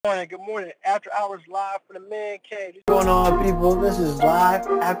Good morning. After hours live from the man cave. What's going on, people? This is live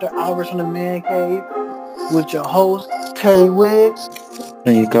after hours from the man cave with your host Tay Wiggs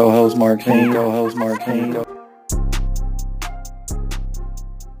And your co-host Mark and your Senior. co-host Mark King.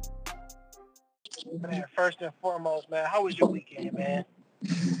 Man, first and foremost, man, how was your weekend, man?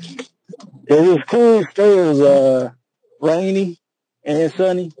 It was cool. Still, it was rainy and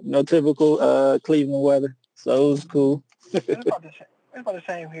sunny. No typical Cleveland weather, so it was cool. It's about the same. It's about the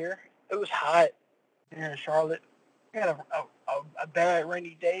same here. It was hot here in Charlotte. We had a bad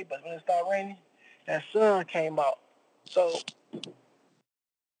rainy day, but when it started raining, that sun came out. So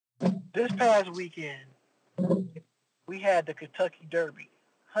this past weekend, we had the Kentucky Derby.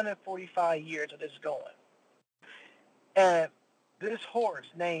 145 years of this going. And this horse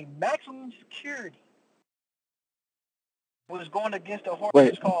named Maximum Security was going against a horse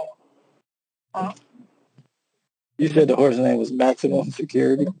Wait, called uh, you said the horse name was Maximum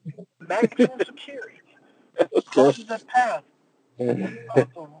Security? Maximum Security. Okay. Crosses the path of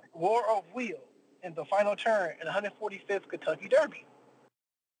the War of Wheel in the final turn in the 145th Kentucky Derby.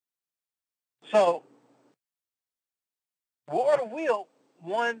 So War of Wheel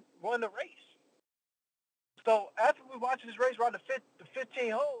won the race. So after we watched this race around the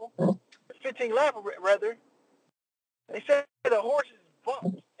 15 hole, 15 lap rather, they said the horses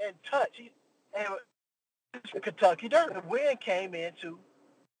bumped and touched. And Kentucky Derby. The win came into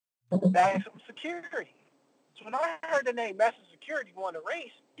Maximum Security. So when I heard the name Maximum Security won the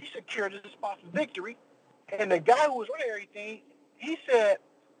race, he secured his spot for victory. And the guy who was running everything, he said,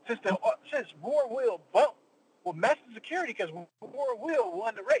 since War Wheel bumped with Maximum Security, because War Wheel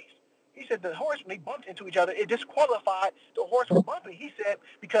won the race. He said the horse, when they bumped into each other, it disqualified the horse from bumping. He said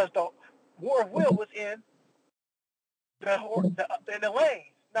because the War Wheel was in in the lanes.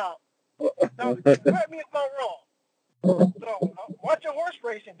 Now, correct me if I'm wrong. So, watching horse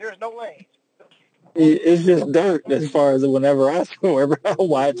racing, there's no lanes. It's just dirt as far as whenever I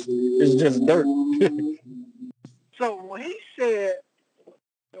watch, it's just dirt. So when he said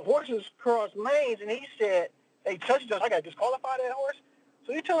the horses crossed lanes, and he said they touched each other, I got to disqualify that horse.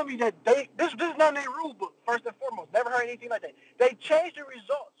 So you're telling me that this is not in their rule book, first and foremost. Never heard anything like that. They changed the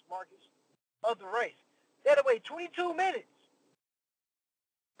results, Marcus, of the race. They had to wait 22 minutes.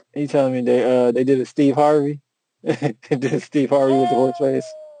 You telling me they did a Steve Harvey? Did a Steve Harvey with the horse race?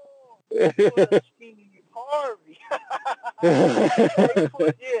 They put a Steve Harvey.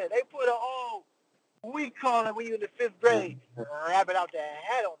 They put a we call it when you in the fifth grade, rabbit out the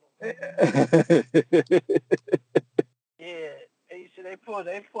hat on them. Yeah. They pulled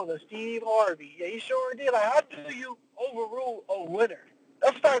a Steve Harvey. Yeah, he sure did. Like, how do you overrule a winner?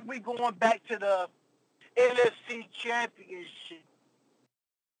 That's like we going back to the NFC Championship.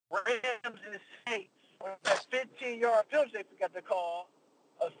 Rams and Saints. That 15-yard penalty they forgot to call,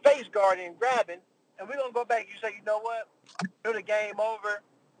 a face guard and grabbing, and we're gonna go back. You say, you know what? The game over,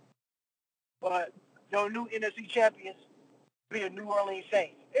 but your new NFC champions be the New Orleans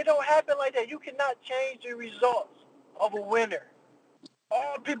Saints. It don't happen like that. You cannot change the results of a winner.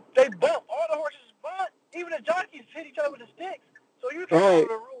 All people they bump. All the horses bump. Even the jockeys hit each other with the sticks. So you can't Right. go to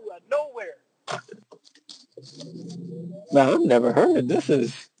the rule of nowhere. Now I've never heard of this.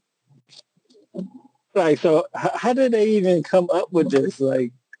 Is like so. How did they even come up with this?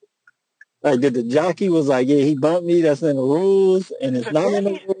 Like, did the jockey was like, yeah, he bumped me. That's in the rules, and it's The not in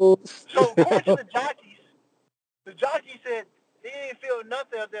the jockeys. rules. So according to the jockey said he didn't feel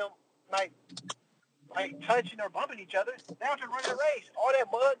nothing of them like touching or bumping each other. They were just running the race. All that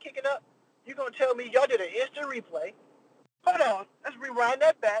mud kicking up. You gonna tell me y'all did an instant replay? Hold on, let's rewind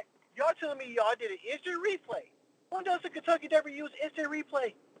that back. Y'all telling me y'all did an instant replay? When does the Kentucky Derby use instant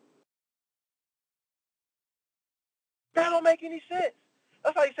replay? That don't make any sense.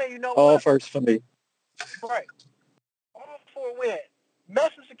 That's why you say, you know All what? first for me. Right. All for a win.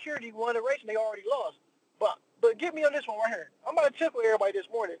 Messing Security won the race and they already lost. But get me on this one right here. I'm about to tickle everybody this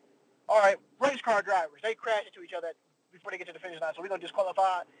morning. All right, race car drivers, they crash into each other before they get to the finish line. So we're gonna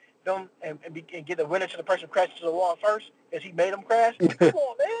disqualify them and get the winner to the person who crashed to the wall first, as he made them crash. Come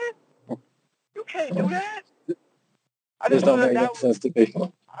on, man. You can't do that. I This just feel don't that make no that was sense to me.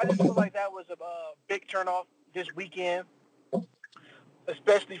 I just feel like that was a big turnoff this weekend,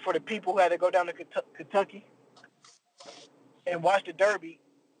 especially for the people who had to go down to Kentucky and watch the Derby,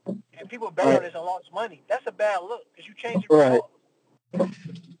 and people bet on Right. this and lost money. That's a bad look because you changed the Right. result.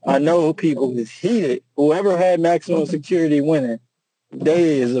 I know people is heated. Whoever had maximum security winning,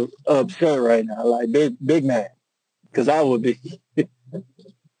 they is upset right now. Like big man, because I would be.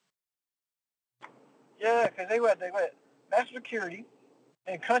 Yeah, because they went National Security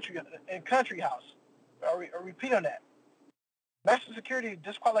and Country House. I'll repeat on that. Maximum security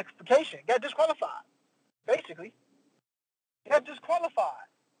disqualification. Got disqualified, basically. He got disqualified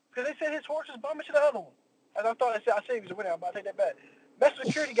because they said his horse was bumping to the other one. As I thought, I said he was a winner. I'm about to take that back. Maximum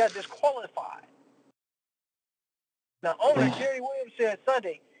security got disqualified. Now, owner Gary Williams said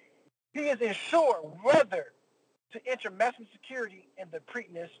Sunday he is unsure whether to enter maximum security in the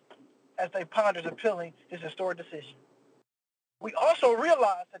Preakness as they ponders appealing his historic decision. We also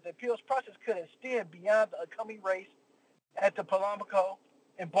realized that the appeals process could extend beyond the upcoming race at the Palombico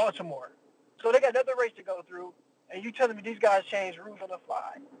in Baltimore. So they got another race to go through, and you telling me these guys change rules on the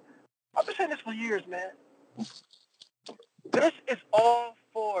fly. I've been saying this for years, man. This is all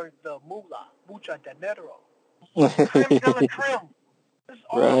for the moolah, mucha dinero. Creme de la creme. This is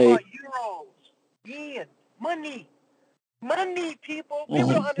all about euros, yen, money. Money, people. People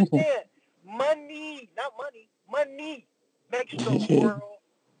don't understand. Money, not money. Money makes the world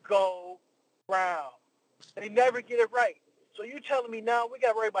go round. They never get it right. So you telling me now we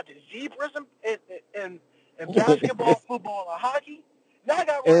got to worry about the zebras in basketball, football, or hockey? Now I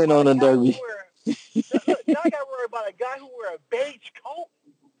got to worry about a guy who now I got to worry about a guy who wear a beige coat.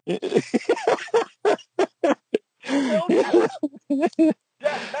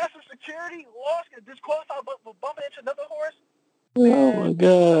 That massive security loss get disqualified for bumping into another horse. Man, oh my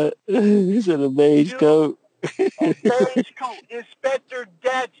God! He said a beige coat. A beige coat, Inspector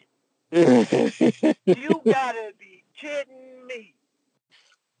Gadget. You gotta be kidding me.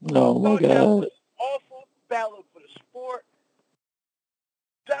 Oh my God! That was awful. Bad look for the sport.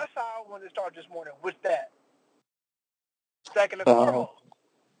 That's how I wanted to start this morning with that. Second and foremost.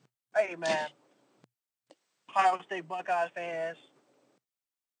 Hey man, Ohio State Buckeyes fans.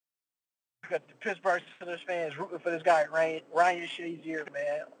 We got the Pittsburgh Steelers fans rooting for this guy Ryan Shazier,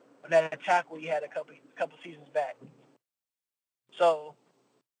 man, on that tackle he had a couple seasons back. So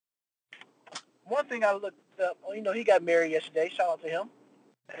one thing I looked up, he got married yesterday. Shout out to him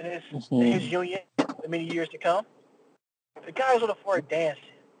and his union for many years to come. The guy was on the floor dancing.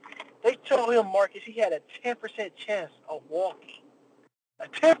 They told him, Marcus, he had a 10% chance of walking. A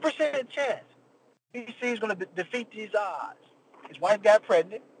 10% chance. He said he's going to defeat these odds. His wife got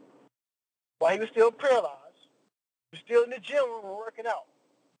pregnant while he was still paralyzed. He was still in the gym room working out,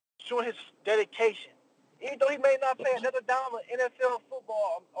 showing his dedication. Even though he may not play another down in NFL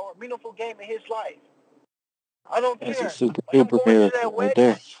football or meaningful game in his life. I don't care. That's a superhero right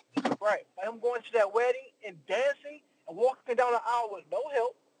there. Right. By him going to that wedding and dancing and walking down the aisle with no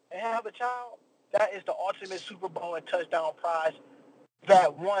help and have a child, that is the ultimate Super Bowl and touchdown prize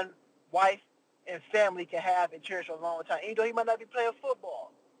that one wife and family can have and cherish for a long time. Even though he might not be playing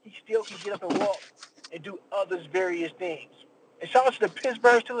football, he still can get up and walk and do others various things. And shout out to the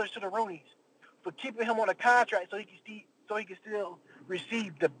Pittsburgh Steelers, to the Roonies, for keeping him on a contract so he can still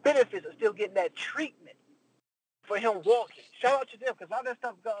receive the benefits of still getting that treatment for him walking. Shout out to them, because a lot of that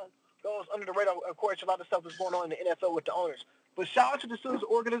stuff goes under the radar. Of course, a lot of stuff is going on in the NFL with the owners. But shout out to the Steelers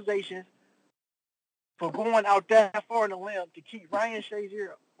organization for going out that far in the limb to keep Ryan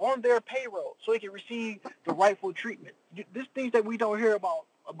Shazier on their payroll so he can receive the rightful treatment. This things that we don't hear about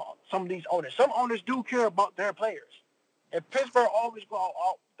some of these owners. Some owners do care about their players. And Pittsburgh always go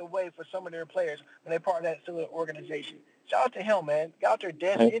out the way for some of their players when they're part of that Steelers organization. Shout out to him, man. Get out there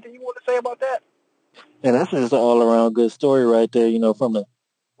dancing. Anything you want to say about that? And that's just an all-around good story right there, from the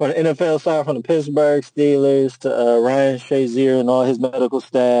NFL side, from the Pittsburgh Steelers to Ryan Shazier and all his medical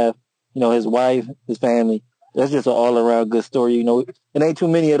staff, his wife, his family. That's just an all-around good story. It ain't too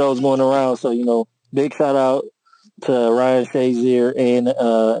many of those going around. So, big shout out to Ryan Shazier and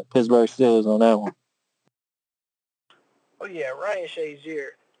Pittsburgh Steelers on that one. Oh, yeah, Ryan Shazier.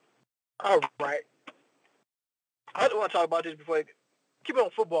 All right. I just want to talk about this before I keep it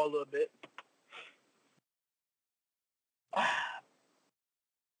on football a little bit.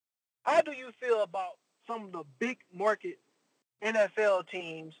 How do you feel about some of the big market NFL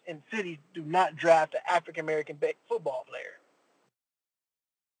teams and cities do not draft an African-American football player?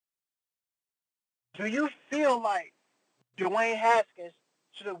 Do you feel like Dwayne Haskins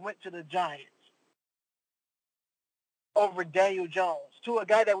should have went to the Giants over Daniel Jones, to a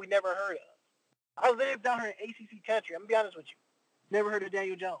guy that we never heard of? I live down here in ACC country. I'm going to be honest with you. Never heard of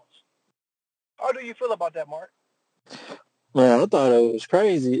Daniel Jones. How do you feel about that, Mark? Man, I thought it was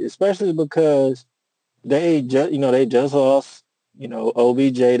crazy, especially because they just lost,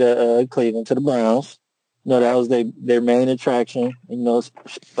 OBJ to Cleveland, to the Browns. That was their main attraction.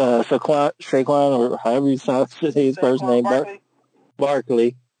 Saquon, or however you say his first name,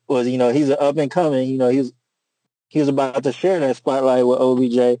 Barkley was, he's an up and coming. He was about to share that spotlight with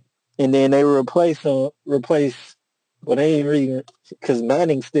OBJ, and then they replace. Well, they ain't really, because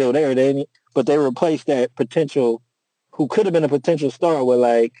Manning's still there, but they replaced that potential who could have been a potential star were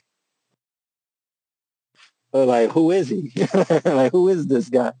like, who is he? Like, who is this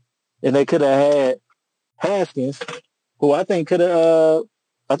guy? And they could have had Haskins, who I think could have.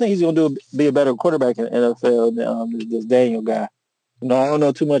 I think he's going to be a better quarterback in the NFL than this Daniel guy. I don't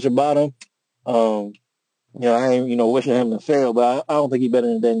know too much about him. I ain't wishing him to fail, but I don't think he's better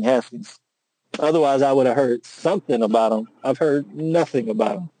than Daniel Haskins. Otherwise, I would have heard something about him. I've heard nothing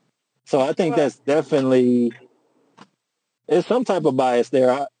about him. So I think Well, that's definitely there's some type of bias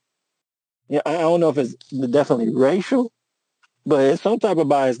there. I don't know if it's definitely racial, but it's some type of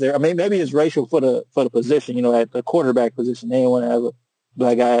bias there. I mean, maybe it's racial for the position. At the quarterback position, they didn't want to have a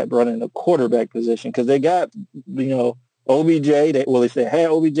black guy running the quarterback position because they got OBJ. They said had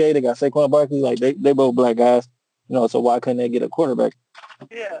OBJ. They got Saquon Barkley. Like they both black guys. So why couldn't they get a quarterback?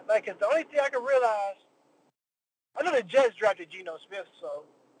 yeah, like it's the only thing I can realize. I know the Jets drafted Geno Smith, so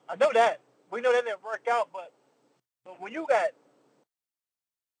I know that. We know that didn't work out, but when you got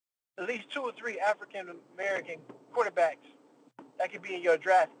at least 2 or 3 African American quarterbacks that could be in your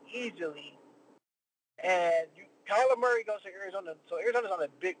draft easily, and Kyler Murray goes to Arizona, so Arizona's on a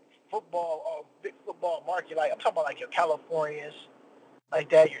big football market. Like I'm talking about like your Californias, like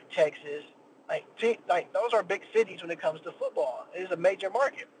that, your Texas, like those are big cities when it comes to football. It's a major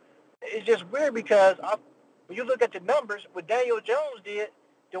market. It's just weird because when you look at the numbers, what Daniel Jones did,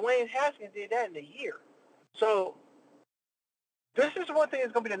 Dwayne Haskins did that in a year. So this is one thing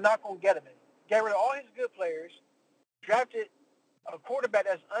that's going to be the knock on Gettleman. Get rid of all his good players, drafted a quarterback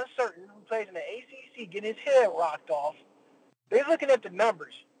that's uncertain who plays in the ACC, getting his head rocked off. They're looking at the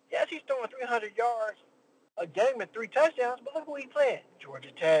numbers. Yes, he's throwing 300 yards a game and 3 touchdowns, but look who he's playing.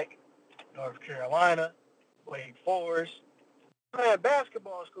 Georgia Tech, North Carolina, Wake Forest. Playing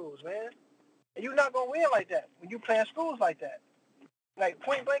basketball schools, man. And you're not going to win like that when you playing schools like that. Like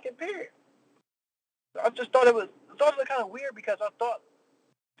point blank and period. I just thought it was kind of weird because I thought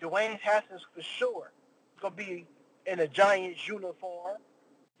Dwayne Haskins for sure was going to be in a Giants uniform.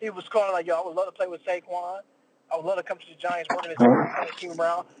 He was calling like, yo, I would love to play with Saquon. I would love to come to the Giants, working this team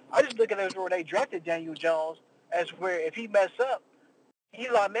around. I just look at it where they drafted Daniel Jones as where if he mess up,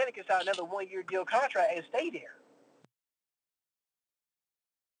 Eli Manning can sign another 1-year deal contract and stay there.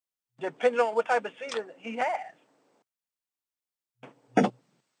 Depending on what type of season he has.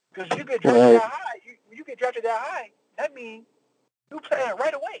 Because you get drafted that high, you get drafted that high, that means you playing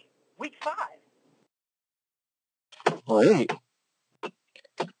right away, week 5. Well,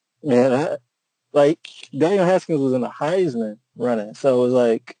 man, Daniel Haskins was in the Heisman running, so it was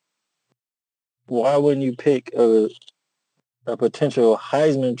like, why wouldn't you pick a potential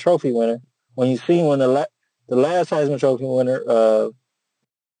Heisman Trophy winner when you seen when the last Heisman Trophy winner,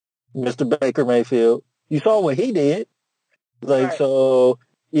 Mr. Baker Mayfield, you saw what he did. Like, Right. so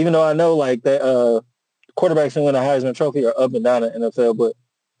even though I know like that quarterbacks who win a Heisman Trophy are up and down in the NFL, but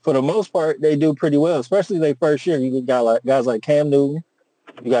for the most part they do pretty well, especially their first year. You got like guys like Cam Newton,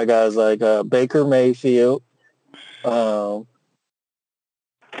 you got guys like Baker Mayfield. Can't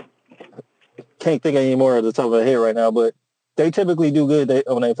think of any more at the top of the head right now, but they typically do good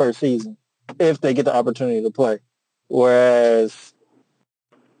on their first season if they get the opportunity to play. Whereas,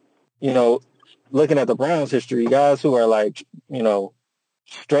 looking at the Browns' history, guys who are like,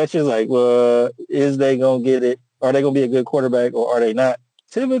 stretches, like, well, is they going to get it? Are they going to be a good quarterback or are they not?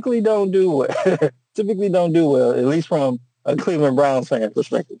 Typically don't do well. Typically don't do well, at least from a Cleveland Browns fan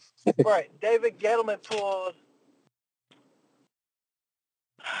perspective. Right. David Gettleman pulled,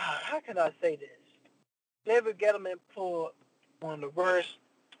 how can I say this? David Gettleman pulled one of the worst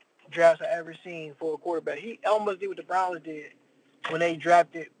drafts I've ever seen for a quarterback. He almost did what the Browns did when they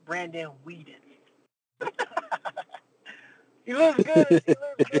drafted Brandon Weeden. He looks good. He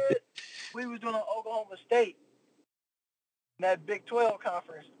looks good. We was doing Oklahoma State in that Big 12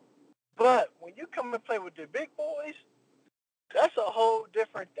 conference. But when you come and play with the big boys, that's a whole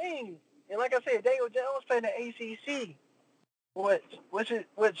different thing. And like I said, Daniel Jones playing the ACC, which is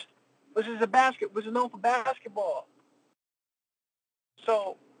known for basketball.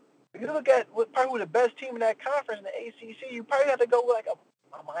 So if you look at probably the best team in that conference in the ACC, you probably have to go with like a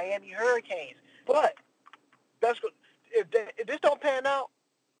Miami Hurricanes. But that's good. If this don't pan out,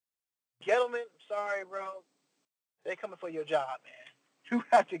 Gettleman, sorry, bro, they coming for your job, man. You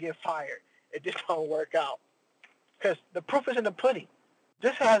have to get fired if this don't work out. Because the proof is in the pudding.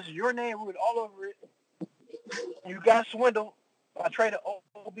 This has your name written all over it. You got swindled by trading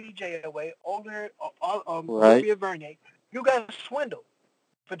OBJ away, Olivia Vernier. You got swindled.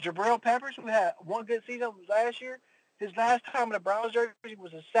 For Jabril Peppers, who had one good season last year, his last time in the Browns jersey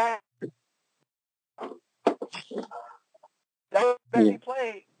was a sack. That was the best he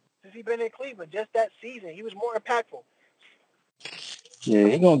played since he's been in Cleveland, just that season. He was more impactful. Yeah,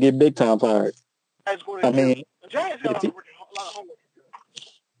 he gonna get big time fired. I mean, the Giants got a lot of homework.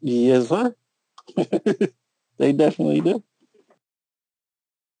 yes, sir. They definitely do.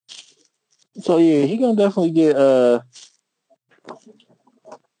 So yeah, he gonna definitely get the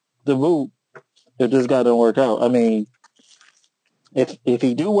boot if this guy don't work out. I mean, if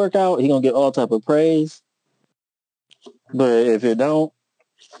he do work out, he gonna get all type of praise. But if it don't,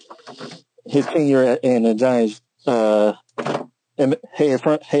 his tenure in the Giants head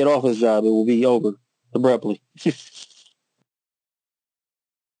office job, it will be over abruptly.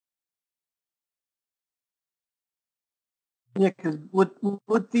 Yeah, because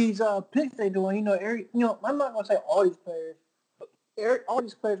with these picks they doing, I'm not gonna say all these players, but all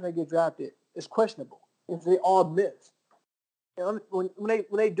these players when they get drafted, it's questionable if they all miss. When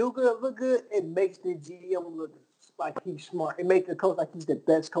they do good, look good, it makes the GM look like he's smart. It makes the coach like he's the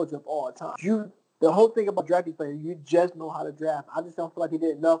best coach of all time. The whole thing about drafting players, you just know how to draft. I just don't feel like he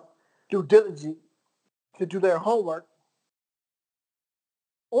did enough due diligence to do their homework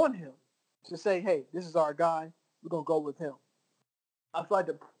on him to say, hey, this is our guy. We're gonna go with him. I feel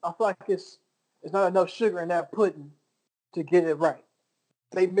like it's not enough sugar in that pudding to get it right.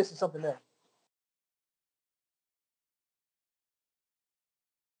 They missing something else.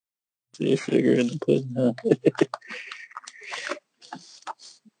 See sugar in the pudding, huh?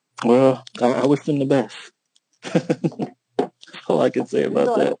 Well, I wish them the best. That's all I can say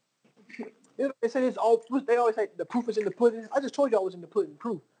about that. They say it's all. They always say the proof is in the pudding. I just told you I was in the pudding.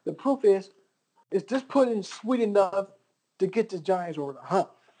 Proof. The proof is this pudding sweet enough to get the Giants over the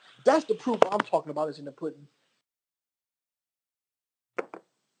hump? That's the proof I'm talking about. Is in the pudding.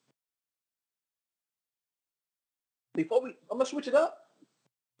 I'm gonna switch it up.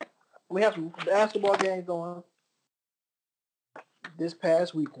 We have some basketball games going this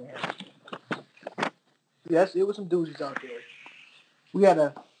past weekend. Yes, it was some doozies out there. We had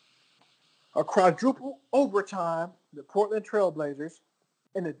a quadruple overtime, the Portland Trailblazers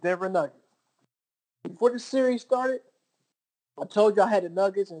and the Denver Nuggets. Before the series started, I told you I had the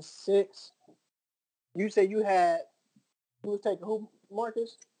Nuggets in 6. You said you was taking who,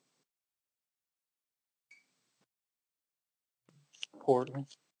 Marcus? Portland.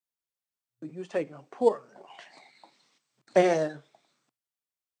 You was taking Portland. And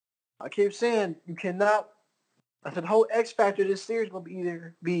I keep saying you cannot. I said the whole X factor of this series is going to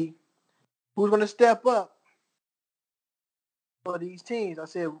either be who's going to step up for these teams. I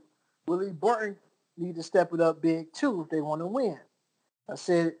said Willie Barton needs to step it up big too if they want to win. I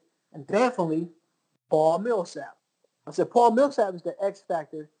said, and definitely Paul Millsap. I said Paul Millsap is the X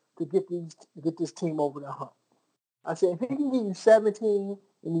factor to get this team over the hump. I said if he can give you 17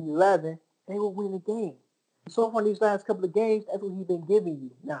 and 11, they will win the game. So far, these last couple of games, that's what he's been giving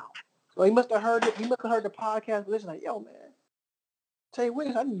you now. So he must have heard it. He must have heard the podcast. Listen, like, yo, man, Tay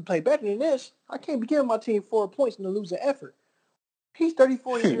Williams, I need to play better than this. I can't be giving my team 4 points in a losing effort. He's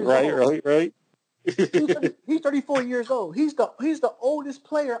 34 years old. Right. He's 34 years old. He's the oldest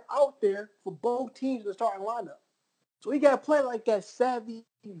player out there for both teams in the starting lineup. So he got to play like that savvy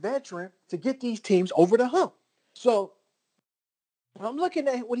veteran to get these teams over the hump. So when I'm looking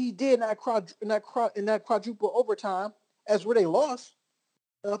at what he did in that quadruple overtime, as where they lost,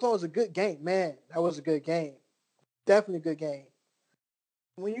 and I thought it was a good game. Man, that was a good game. Definitely a good game.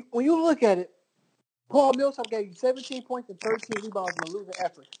 When you look at it, Paul Millsap gave you 17 points and 13 rebounds in a losing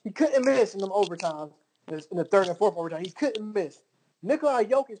effort. He couldn't miss in them overtimes in the third and fourth overtime. He couldn't miss. Nikola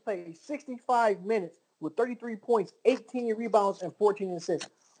Jokic played 65 minutes with 33 points, 18 rebounds, and 14 assists.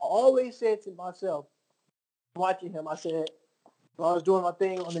 I always said to myself, watching him, I said, when I was doing my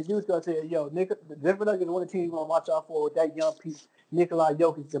thing on the youth, I said, yo, the Denver Nuggets are one of the teams you want to watch out for with that young piece, Nikola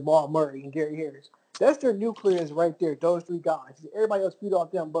Jokic, Jamal Murray, and Gary Harris. That's their nucleus right there, those 3 guys. Everybody else feed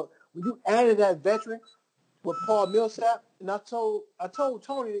off them. But when you added that veteran with Paul Millsap, and I told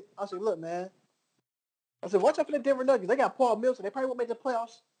Tony, I said, look, man, I said, watch out for the Denver Nuggets. They got Paul Millsap. They probably won't make the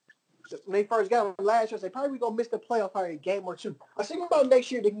playoffs. When they first got him last year, they probably going to miss the playoffs probably a game or 2. I think about next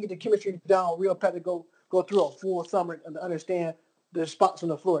year they can get the chemistry down real fast to go through a full summer and understand the spots on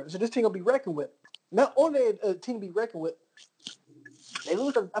the floor. So this team will be reckoned with. Not only a team to be reckoned with, I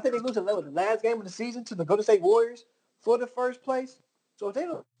think they lose the last game of the season to the Golden State Warriors for the first place. So if they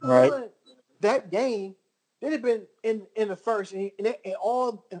don't win that game, they'd have been in the first, and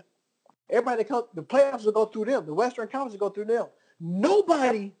everybody that comes, the playoffs will go through them. The Western Conference will go through them.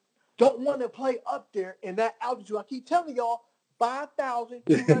 Nobody don't want to play up there in that altitude. I keep telling y'all,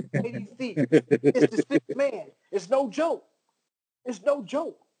 5,280 feet. It's the 6th man. It's no joke. It's no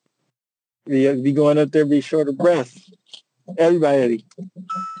joke. You be going up there, be short of breath. Everybody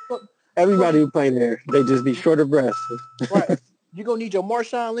who play there, they just be short of breath. Right. You're gonna need your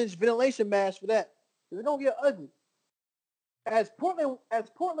Marshawn Lynch ventilation mask for that. It's gonna get ugly. As Portland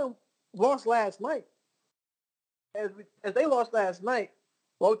lost last night, as they lost last night,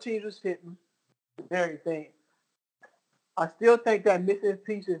 both teams was hitting and everything. I still think that missing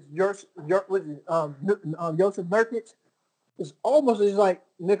piece is Joseph Nurkic. It's almost as like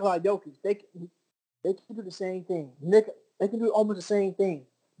Nikola Jokic. They can do the same thing. They can do almost the same thing.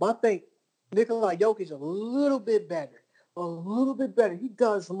 But I think Nikola Jokic is a little bit better. A little bit better. He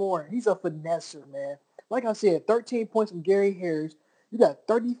does more. He's a finesser, man. Like I said, 13 points from Gary Harris. You got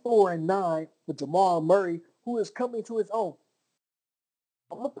 34 and 9 with Jamal Murray, who is coming to his own.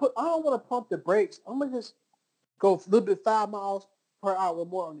 I don't want to pump the brakes. I'm gonna just go a little bit 5 miles per hour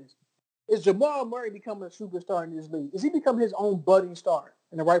more on this. Is Jamal Murray becoming a superstar in this league? Is he becoming his own budding star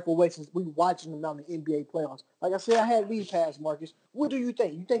in the rightful way since we watching him now in the NBA playoffs? Like I said, I had lead pass, Marcus. What do you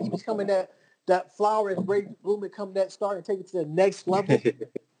think? You think he's becoming that flower and break bloom and come that star and take it to the next level?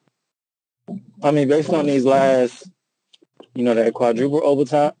 I mean, based on these last, that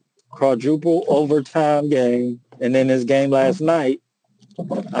quadruple overtime game, and then this game last night,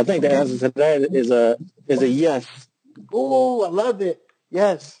 I think the answer to that is a yes. Oh, I love it.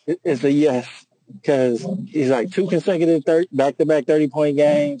 Yes. It's a yes because he's like 2 consecutive back-to-back 30-point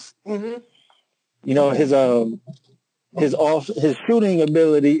games. Mm-hmm. His shooting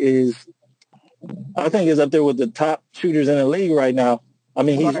ability is, I think, is up there with the top shooters in the league right now. I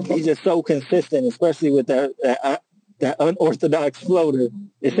mean, he's just so consistent, especially with that unorthodox floater.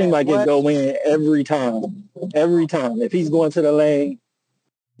 It seems like it go in every time. Every time. If he's going to the lane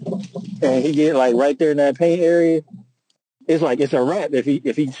and he get like right there in that paint area, it's like it's a wrap. If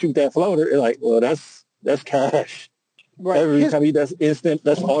he shoot that floater, it's like, well, that's cash. Right. Every time he does instant,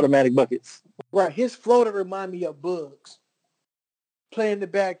 that's automatic buckets. Right. His floater remind me of Bugs playing in the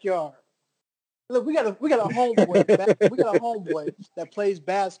backyard. Look, we got a homeboy. We got a homeboy that plays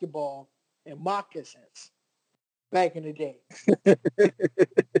basketball in moccasins back in the day.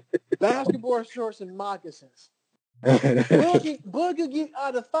 Basketball shorts and moccasins. Bug will get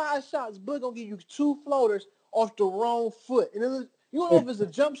out of 5 shots. Bug gonna give you 2 floaters off the wrong foot, and you don't know if it's a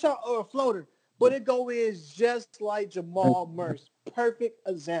jump shot or a floater, but it go in just like Jamal Murray's. Perfect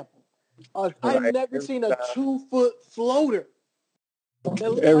example. I've never seen a 2-foot floater that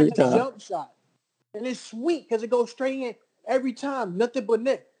looks like a jump shot. And it's sweet because it goes straight in every time, nothing but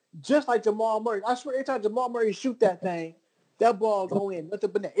net, just like Jamal Murray. I swear, every time Jamal Murray shoot that thing, that ball go in, nothing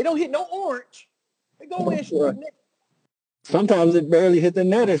but net. It don't hit no orange. It go in straight net. Sometimes it barely hit the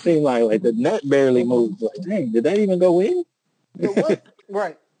net. It seemed like the net barely moved. Like, dang, did that even go in?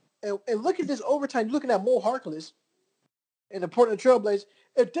 Right. And look at this overtime. You're looking at Mo Harkless and the Portland Trailblazers.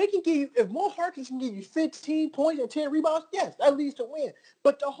 If Mo Harkless can give you 15 points and 10 rebounds, yes, that leads to win.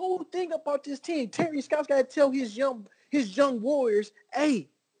 But the whole thing about this team, Terry Scott's got to tell his young Warriors, hey,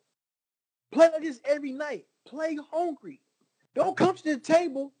 play like this every night. Play hungry. Don't come to the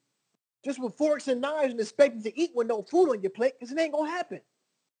table just with forks and knives and expecting to eat with no food on your plate, because it ain't going to happen.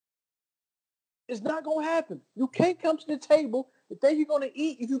 It's not going to happen. You can't come to the table and think you're going to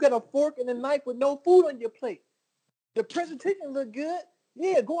eat if you got a fork and a knife with no food on your plate. The presentation look good.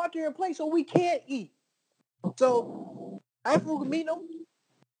 Yeah, go out there and play so we can't eat. So, after Camino,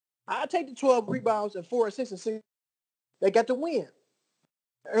 I take the 12 rebounds and 4 assists and 6. They got the win.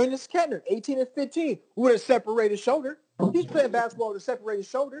 Ernest Kettner, 18 and 15, with a separated shoulder. He's playing basketball with a separated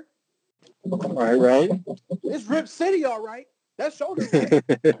shoulder. Right. It's Rip City, all right. That shoulder's ripped.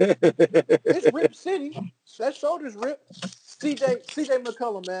 It's Rip City. That shoulder's ripped. CJ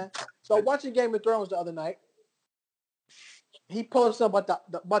McCollum, man. So watching Game of Thrones the other night, he posted something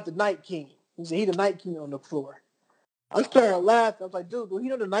about the Night King. He said he the Night King on the floor. I started laughing. I was like, dude, you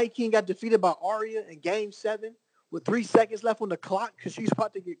know the Night King got defeated by Arya in Game 7 with 3 seconds left on the clock because she's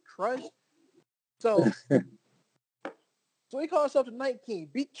about to get crushed? So he calls himself the Night King.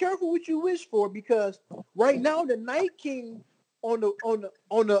 Be careful what you wish for, because right now the Night King on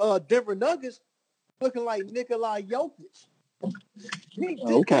the Denver Nuggets looking like Nikola Jokic.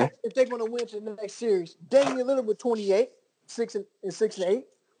 Okay. If they're going to win to the next series, Damian Lillard with 28, 6 and 8.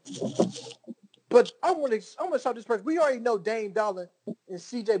 But I'm gonna start this person. We already know Dame Dollar and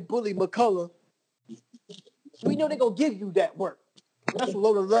CJ Bully McCullough. We know they're gonna give you that work. That's what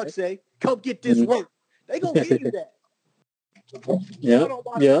Loaded Luck say. Come get this work. They gonna give you that. Yeah. A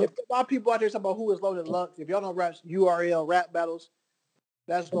lot of people out there talking about who is Loaded Lux. If y'all don't rap URL rap battles,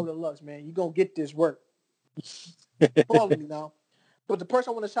 that's Loaded Lux, man. You gonna get this work. Follow me now. But the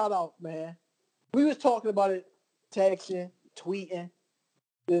person I want to shout out, man, we was talking about it, texting, tweeting.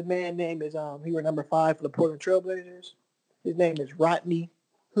 This man name is he was number 5 for the Portland Trailblazers. His name is Rodney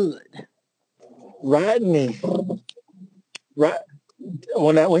Hood. Rodney. Right.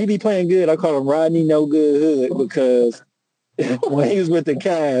 When he be playing good, I call him Rodney No Good Hood because when he was with the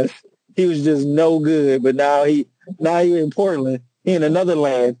Cavs, he was just no good. But now he in Portland. He in another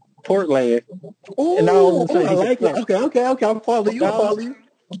land, Portland, and now all of Oh, a sudden I he can like it. play. Okay. I'll follow you. I'll Now, follow you.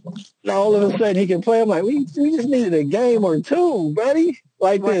 now all of a sudden he can play. I'm like, we just needed a game or two, buddy,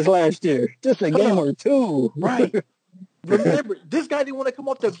 like Right. this last year. Just a Hold game on. or two. Right. Remember, this guy didn't want to come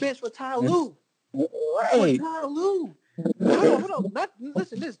off the bench for Ty Lue. For Right. Ty Lue. Hold on. Not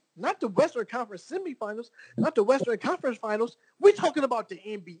listen. This not the Western Conference semifinals, not the Western Conference Finals. We're talking about the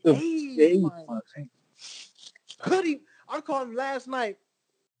NBA Finals. Hoodie, I called him last night.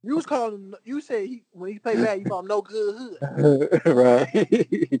 You was calling him. You said when he played bad, you call him no good hood.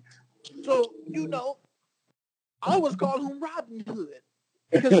 Right. So I was calling him Robin Hood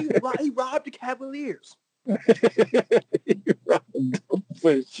because he robbed the Cavaliers.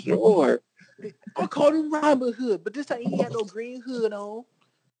 For sure. I called him Robin Hood, but this time he had no green hood on.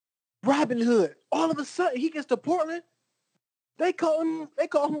 Robin Hood. All of a sudden he gets to Portland. They call him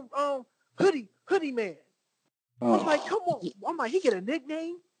Hoodie Man. I was like, come on. I'm like, he get a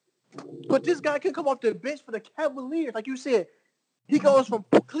nickname? But this guy can come off the bench for the Cavaliers. Like you said, he goes from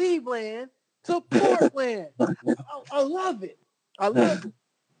Cleveland to Portland. I love it. I love it.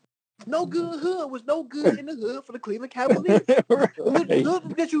 No good hood was no good in the hood for the Cleveland Cavaliers. Little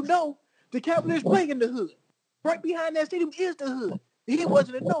did you know, the Cavaliers play in the hood. Right behind that stadium is the hood. He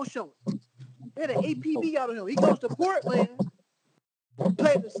wasn't a no-show. They had an APB out of him. He goes to Portland,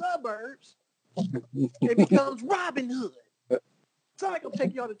 play in the suburbs, and becomes Robin Hood. It's not like I'm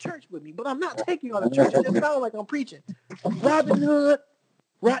taking y'all to church with me, but I'm not taking y'all to church. It just sounds like I'm preaching. Robin Hood,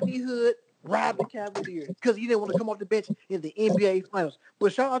 Rodney Hood, robbed the Cavaliers because he didn't want to come off the bench in the NBA Finals.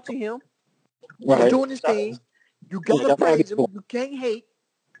 But shout out to him. He's doing his thing. You gotta praise him. You can't hate.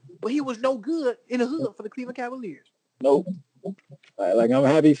 But he was no good in the hood for the Cleveland Cavaliers. Nope. Like, I'm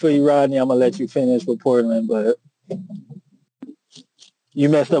happy for you, Rodney. I'm going to let you finish with Portland, but you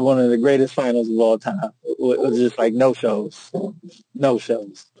messed up one of the greatest finals of all time. It was just like no shows. No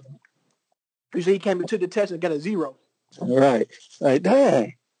shows. You see, he came into the test and got a 0. Right. Like,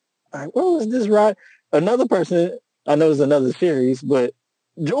 dang. Like, what was this, Rod? Another person, I know it's another series, but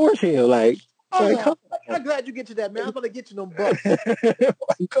George Hill, come I'm glad you get to that, man. I was about to get to them Bucks.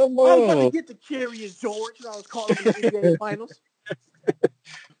 come I was about to on. get to Curious George, and I was calling him in the NBA Finals.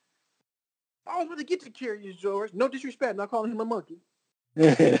 I was about to get to Curious George. No disrespect, I'm not calling him a monkey.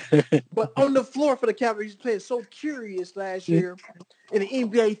 But on the floor for the Cavaliers, he played so curious last year in the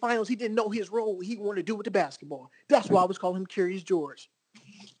NBA Finals. He didn't know his role, what he wanted to do with the basketball. That's why I was calling him Curious George.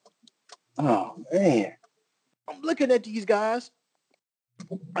 Oh, man. I'm looking at these guys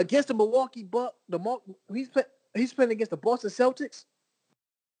against the Milwaukee Bucks. He's playing against the Boston Celtics.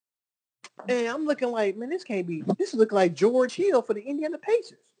 And I'm looking like, man, this can't be. This is looking like George Hill for the Indiana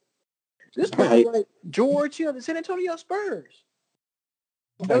Pacers. This looking like George Hill, the San Antonio Spurs.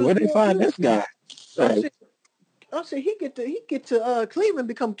 Like, where they find this guy? I said he get to Cleveland,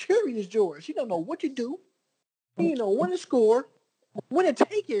 become Curious George. He don't know what to do. He don't know when to score, when to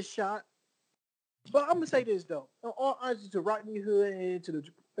take his shot. But I'm gonna say this though, all honesty to Rodney Hood and to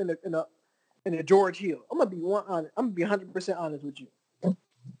the George Hill. I'm gonna be 100% honest with you.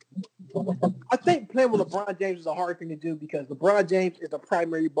 I think playing with LeBron James is a hard thing to do because LeBron James is the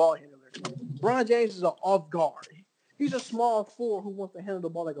primary ball handler. LeBron James is an off guard. He's a small forward who wants to handle the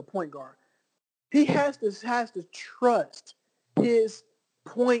ball like a point guard. He has to trust his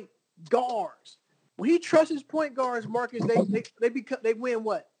point guards. When he trusts his point guards, Marcus, they win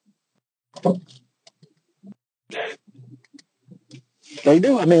what? They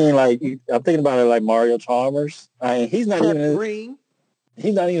do. I mean, I'm thinking about it like Mario Chalmers. I mean, he's not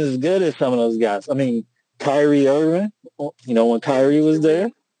even as good as some of those guys. I mean, Kyrie Irving, when Kyrie was there.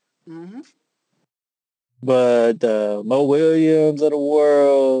 Mm-hmm. But Mo Williams of the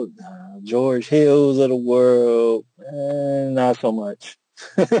world, George Hills of the world, not so much.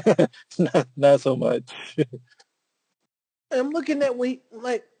 not so much. I'm looking at when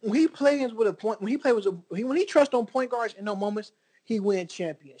he plays with a point, when he trusts on point guards in no moments, he wins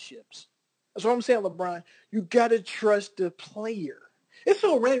championships. That's what I'm saying, LeBron. You gotta trust the player. It's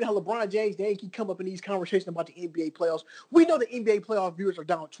so random how LeBron James they keep come up in these conversations about the NBA playoffs. We know the NBA playoff viewers are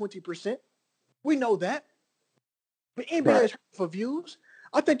down 20%. We know that. But NBA is for views.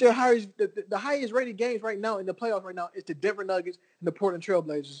 I think the highest rated games right now in the playoffs right now is the Denver Nuggets and the Portland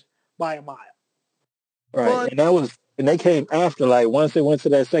Trailblazers by a mile. Right, and they came after, once it went to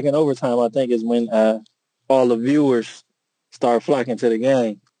that second overtime, I think is when all the viewers start flocking to the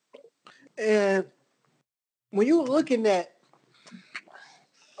game. And when you're looking at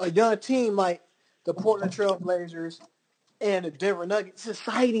a young team like the Portland Trail Blazers and the Denver Nuggets. It's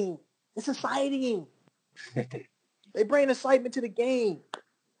exciting. It's exciting. They bring excitement to the game.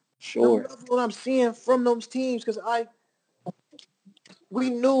 Sure. That's what I'm seeing from those teams because we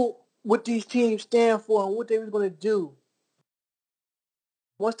knew what these teams stand for and what they were going to do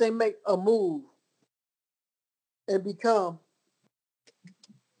once they make a move and become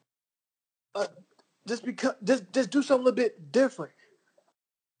just do something a little bit different.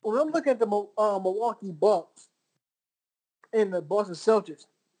 When I'm looking at the Milwaukee Bucks and the Boston Celtics,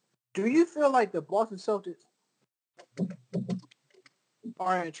 do you feel like the Boston Celtics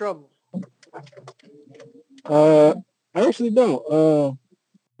are in trouble? I actually don't.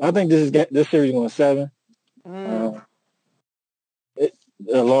 I think this series won 7. It,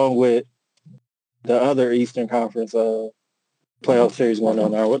 along with the other Eastern Conference playoff series going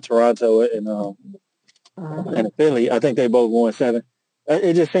on now with Toronto and Philly. I think they both won 7.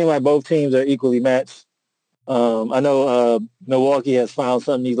 It just seemed like both teams are equally matched. I know Milwaukee has found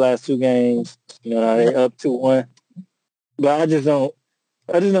something these last 2 games. You know, they're up 2-1, but I just don't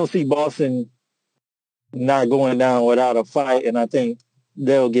see Boston not going down without a fight, and I think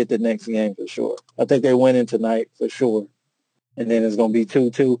they'll get the next game for sure. I think they're winning tonight for sure, and then it's going to be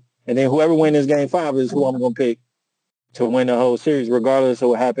 2-2, and then whoever wins this game 5 is who I'm going to pick to win the whole series, regardless of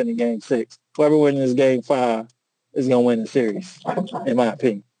what happened in game 6. Whoever wins this game 5 is going to win the series, in my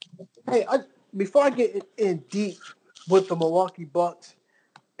opinion. Hey, before I get in deep with the Milwaukee Bucks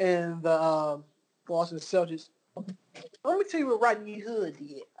and the Boston Celtics, let me tell you what Rodney Hood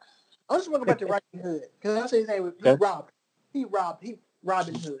did. I just want to go back to Rodney Hood because I say his name was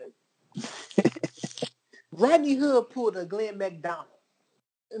Robin Hood. Rodney Hood pulled a Glenn McDonald,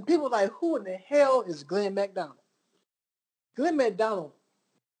 and people were like, who in the hell is Glenn McDonald? Glenn McDonald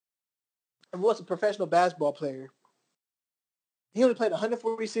was a professional basketball player. He only played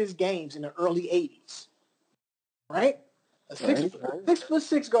 146 games in the early 80s. Right? A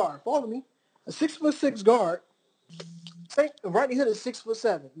 6'6" guard. Follow me. A 6'6" guard. Rodney Hood is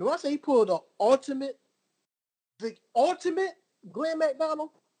 6'7". When I say he pulled the ultimate Glenn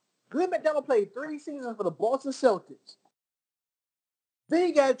McDonald. Glenn McDonald played 3 seasons for the Boston Celtics.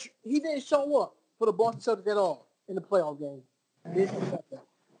 Then he didn't show up for the Boston Celtics at all in the playoff game.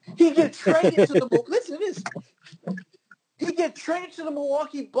 He gets traded to the listen to this. He gets traded to the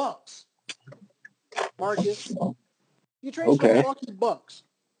Milwaukee Bucks. Marcus. He traded to the Milwaukee Bucks.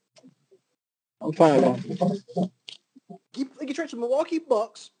 I'm fine. He gets traded to the Milwaukee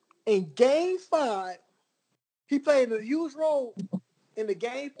Bucks. In Game 5, he played a huge role in the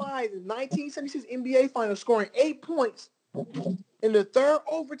Game 5 in 1976 NBA Finals, scoring 8 points in the third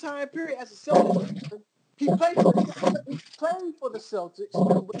overtime period as a Celtics. He played for the Celtics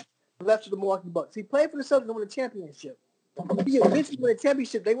and left to the Milwaukee Bucks. He played for the Celtics and won the championship. He eventually won the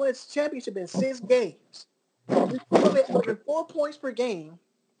championship. They won the championship in 6 games. He played more than 4 points per game.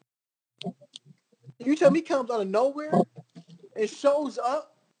 You tell me he comes out of nowhere and shows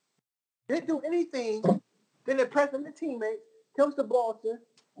up, didn't do anything, then impress the teammates, comes to Boston,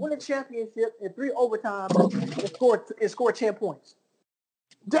 win the championship in 3 overtimes, and score 10 points.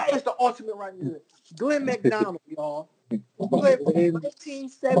 That is the ultimate Rodney Hood. Glenn McDonald, y'all. Played for the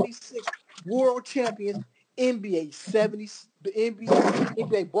 1976 World Champions NBA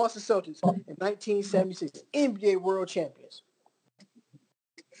Boston Celtics in 1976 NBA World Champions.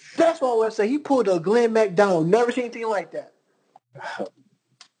 That's what I would say. He pulled a Glenn McDonald. Never seen anything like that.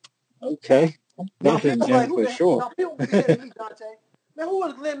 Okay. That's a gem for sure. Now people be saying to me, Dante, man, who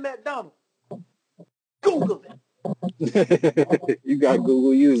was Glenn McDonald? Google it. You got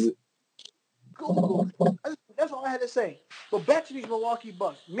Google, use it. Google it. That's all I had to say. But back to these Milwaukee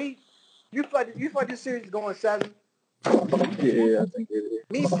Bucks. You feel like this series is going 7? Yeah, I think it is.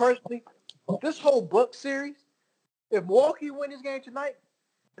 Me personally, this whole Bucks series, if Milwaukee win this game tonight,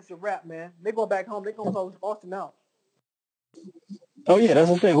 it's a wrap, man. They're going back home. They're going to close Boston out. Oh, yeah, that's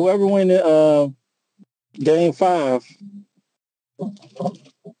what I'm saying. Whoever win the Game 5,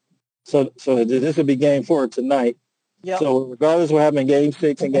 so this will be Game 4 tonight. Yep. So regardless of what happened in Game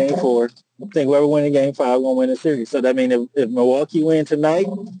 6 and Game 4, I think whoever wins in Game 5 will win the series. So that means if Milwaukee win tonight,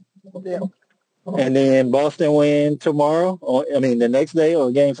 and then Boston win tomorrow, the next day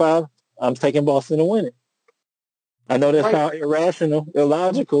or Game 5, I'm taking Boston to win it. I know that sounds irrational,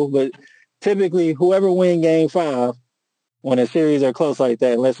 illogical, but typically whoever wins Game 5 when a series are close like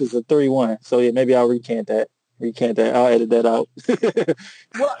that, unless it's a 3-1. So yeah, maybe I'll recant that. I'll edit that out.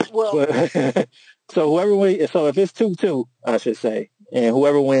 Well, so whoever wins, so if it's 2-2, I should say, and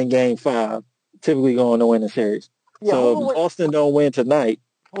whoever wins Game 5, typically going to win the series. Yeah, so if Boston don't win tonight,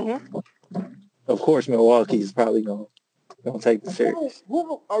 of course Milwaukee is probably going. gonna take the series.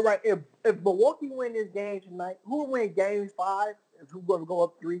 All right, if Milwaukee win this game tonight, who will win Game 5? If who's going to go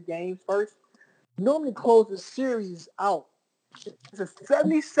up 3 games first? Normally close the series out. It's a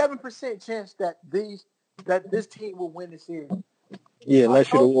 77% chance that this team will win the series. Yeah,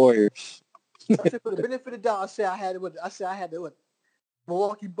 unless you're the Warriors. I said for the benefit of the doubt, I said I had it with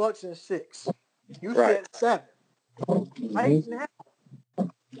Milwaukee Bucks in 6. You Right. said 7. Right now,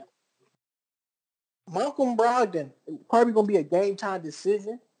 Malcolm Brogdon probably going to be a game time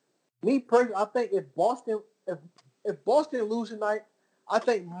decision. Me personally, I think if Boston lose tonight, I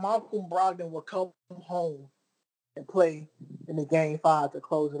think Malcolm Brogdon will come home and play in the Game 5 to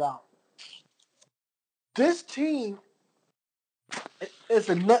close it out. This team is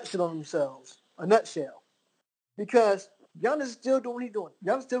a nutshell on themselves, a nutshell, because Giannis is still doing what he's doing.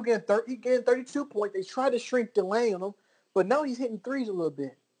 Giannis still getting 32 points. They tried to shrink the lane on him, but now he's hitting threes a little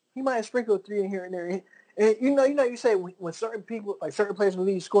bit. He might have sprinkled a 3 in here and there. And you say when certain people, like certain players in the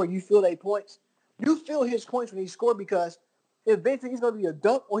league score, you feel their points. You feel his points when he scored because eventually he's going to be a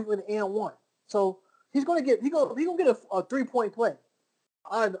dunk or he's going to end one. So he's going to get get a 3-point play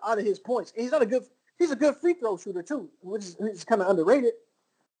out of his points. And he's a good free throw shooter too, which is kind of underrated.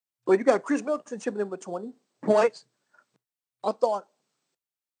 But you got Chris Middleton chipping in with 20 points. I thought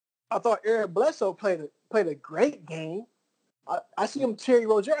Eric Bledsoe played a great game. I see him Terry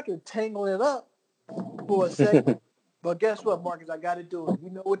Rozier tangling it up for a second. But guess what, Marcus? I got to do it. You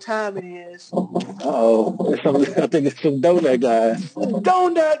know what time it is. Oh, I think it's some donut guys.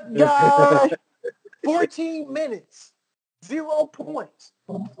 Donut guy. 14 minutes. 0 points.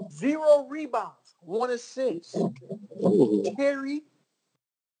 0 rebounds. 1 assist. Terry.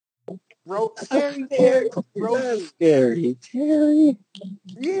 Terry. That's scary. Terry.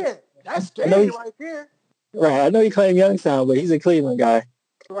 Yeah, that's scary right there. Right. I know he claimed Youngstown, but he's a Cleveland guy.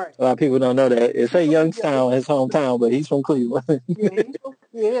 Right. A lot of people don't know that. It say Youngstown, his hometown, but he's from Cleveland.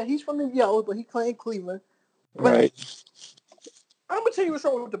 he's from the Yellow, but he claimed Cleveland. But right. I'm going to tell you what's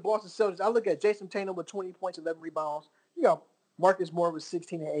wrong with the Boston Celtics. I look at Jason Tatum with 20 points, 11 rebounds. You got Marcus Moore with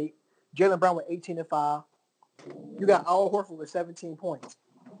 16 and 8. Jaylen Brown with 18 and 5. You got Al Horford with 17 points.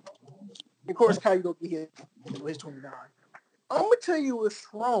 Of course, Kyrie will get hit with his 29. I'm going to tell you what's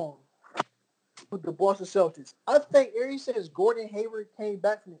wrong with the Boston Celtics. I think ever since Gordon Hayward came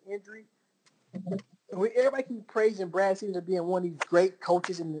back from the injury, everybody keeps praising Brad Stevens as being one of these great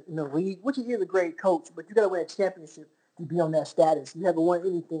coaches in the league, which he is a great coach, but you got to win a championship to be on that status. You haven't won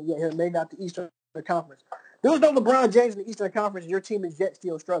anything yet. Maybe not the Eastern Conference. There was no LeBron James in the Eastern Conference, and your team is yet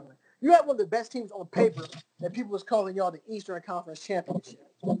still struggling. You have one of the best teams on paper, and people was calling y'all the Eastern Conference championship.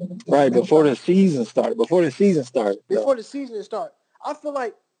 Right, before the season started. Before the season started, I feel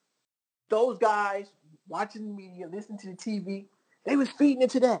like those guys watching the media, listening to the TV, they was feeding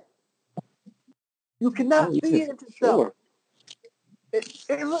into that. You cannot feed into stuff.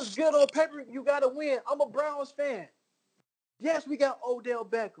 It looks good on paper. You got to win. I'm a Browns fan. Yes, we got Odell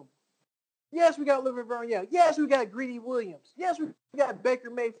Beckham. Yes, we got LeVar Young. Yes, we got Greedy Williams. Yes, we got Baker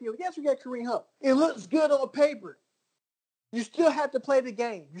Mayfield. Yes, we got Kareem Hunt. It looks good on paper. You still have to play the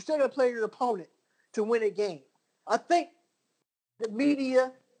game. You still got to play your opponent to win a game. I think the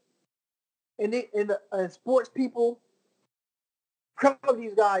media and the sports people crowd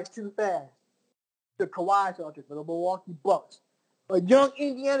these guys too fast. The Kawhi Celtics, the Milwaukee Bucks, a young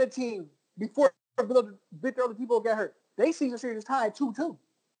Indiana team before Victor Oladipo got hurt. They season series is tied 2-2.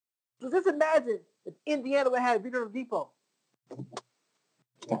 So just imagine if Indiana would have Victor Oladipo.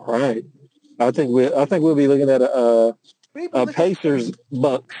 All right. I think we'll be looking at a Pacers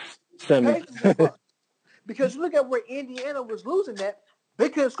Bucks semi. Because you look at where Indiana was losing at, they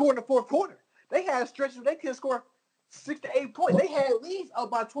couldn't score in the fourth quarter. They had stretches where they couldn't score 6 to 8 points. They had leads up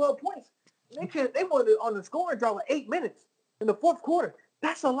by 12 points. They wanted on the scoring drive with 8 minutes in the fourth quarter.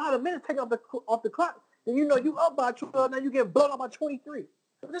 That's a lot of minutes taken off the clock. And you up by 12, now you get blown out by 23.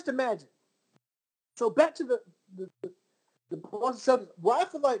 So just imagine. So back to the Boston Celtics. Where I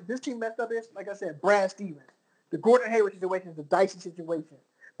feel like this team messed up is, like I said, Brad Stevens. The Gordon Hayward situation is a dicey situation.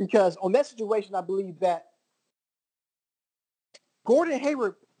 Because on that situation, I believe that Gordon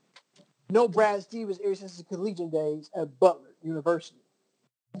Hayward know Brad Stevens ever since his collegiate days at Butler University.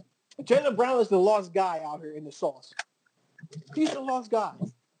 Jaylen Brown is the lost guy out here in the sauce. He's the lost guy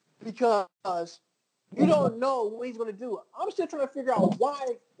because you don't know what he's going to do. I'm still trying to figure out why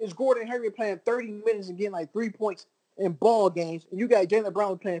is Gordon Hayward playing 30 minutes and getting like 3 points in ball games, and you got Jaylen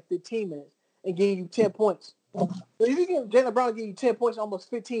Brown playing 15 minutes and getting you 10 points. So if you get Jaylen Brown getting you 10 points in almost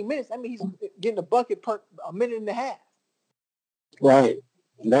 15 minutes, I mean he's getting a bucket per a minute and a half. Right.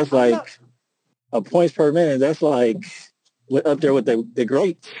 That's like a points per minute. That's like up there with the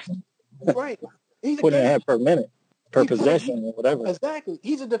greats. Right. He's a putting a half per minute. per possession or whatever. Exactly.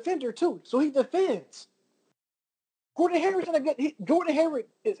 He's a defender too, so he defends. Gordon Hayward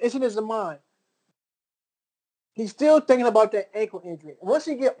is in his mind. He's still thinking about that ankle injury. Once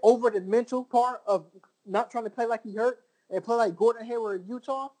he get over the mental part of not trying to play like he hurt and play like Gordon Hayward in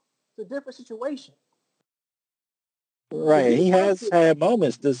Utah, it's a different situation. Right. He has had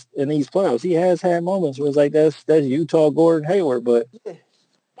moments in these playoffs. He has had moments where it's like that's Utah Gordon Hayward, but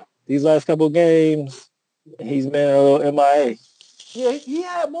these last couple of games, he's been a little MIA. Yeah, he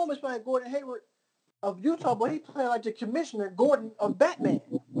had moments playing Gordon Hayward of Utah, but he played like the Commissioner Gordon of Batman.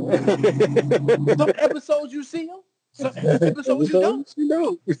 Some episodes you see him, some episodes you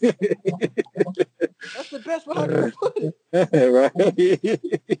don't. That's the best way I can put it. Right.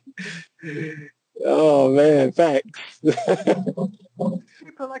 Oh man, facts. He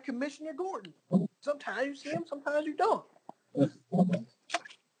play like Commissioner Gordon. Sometimes you see him, sometimes you don't.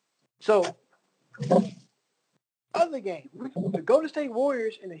 So, other game, the Golden State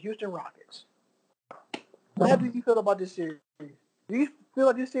Warriors and the Houston Rockets. How do you feel about this series? Do you feel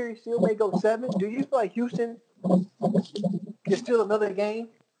like this series still may go 7? Do you feel like Houston is still another game?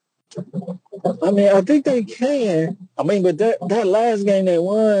 I mean, I think they can. I mean, but that last game they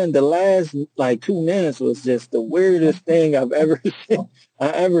won, the last like 2 minutes was just the weirdest thing I've ever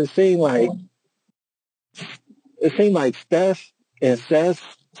seen. Like, it seemed like Steph and Seth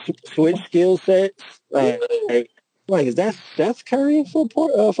switch skill sets. Like is that Steph Curry for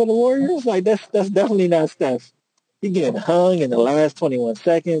the Warriors? Like that's definitely not Steph. He getting hung in the last 21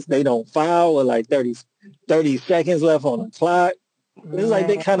 seconds. They don't foul with like 30 seconds left on the clock. It's like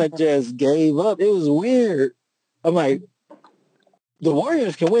they kind of just gave up. It was weird. I'm like, the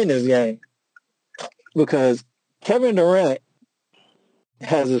Warriors can win this game because Kevin Durant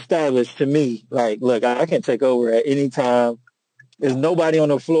has established to me, like, look, I can take over at any time. There's nobody on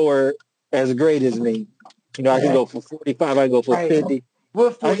the floor as great as me. You know, I can go for 45. I can go for 50.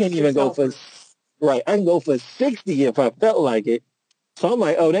 I can even go for, I can go for 60 if I felt like it. So I'm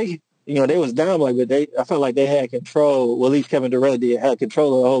like, oh, they was down, like, but I felt like they had control. Well, at least Kevin Durant had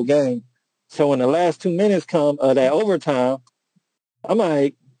control of the whole game. So when the last 2 minutes come, that overtime, I'm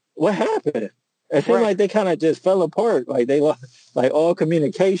like, what happened? It seemed like they kind of just fell apart. Like they lost, like all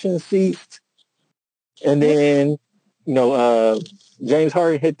communication ceased. And then, James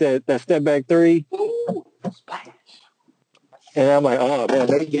Harden hit that step back three. And I'm like, oh man,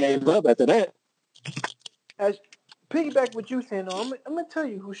 they gave up after that. As piggyback what you saying, I'm gonna tell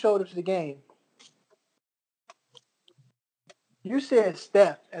you who showed up to the game. You said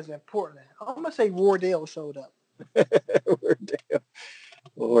Steph as important. I'm gonna say Wardell showed up.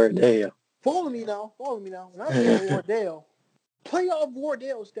 Wardell. Follow me now. When I say Wardell, playoff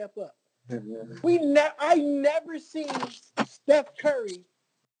Wardell step up. I never seen Steph Curry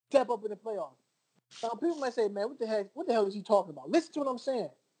step up in the playoffs. Now people might say, man, what the hell is he talking about? Listen to what I'm saying.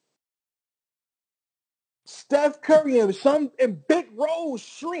 Steph Curry in big roles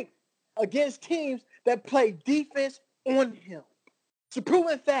shrink against teams that play defense on him. It's a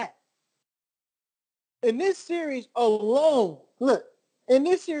proven fact. In this series alone,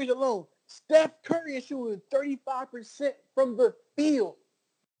 Steph Curry is shooting 35% from the field.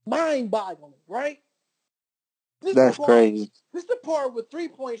 Mind-boggling, right? That's crazy. This is the part where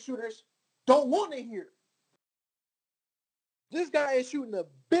three-point shooters don't want to hear. This guy is shooting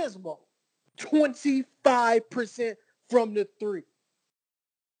abysmal 25% from the three.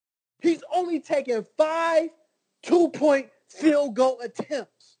 He's only taken 5 two-point field goal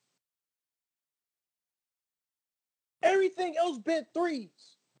attempts. Everything else been threes.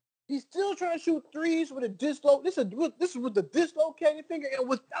 He's still trying to shoot threes with a This is with the dislocated finger and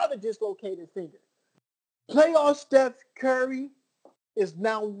without a dislocated finger. Playoff Steph Curry is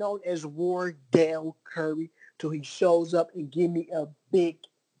now known as Wardell Curry till he shows up and give me a big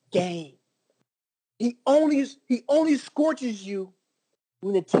game. He only scorches you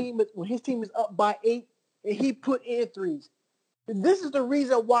when his team is up by 8 and he put in threes. And this is the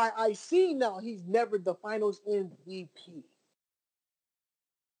reason why I see now he's never the finals MVP.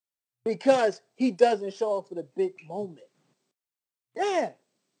 Because he doesn't show up for the big moment. Yeah.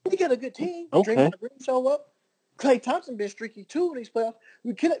 He got a good team. Okay. Draymond Green show up. Klay Thompson been streaky too in these playoffs.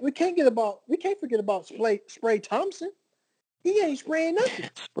 We can't forget about Spray Thompson. He ain't spraying nothing.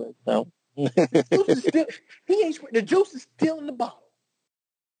 No. The juice is still in the bottle.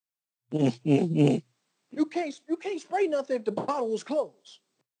 Mm-hmm. You can't spray nothing if the bottle was closed.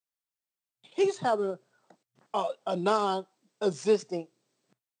 He's having a non-existent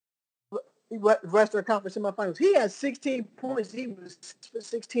Western Conference semifinals. He has 16 points. He was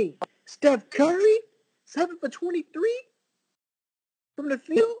 16. Steph Curry, 7 for 23 from the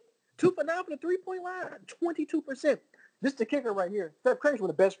field, 2 for 9 from the 3-point line, 22%. This is the kicker right here. Steph Curry's one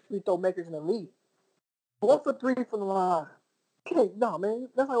of the best free throw makers in the league. 4 for 3 from the line. Okay, no, man,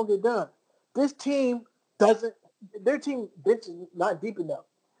 that's not going to get done. This team doesn't, their team bench is not deep enough.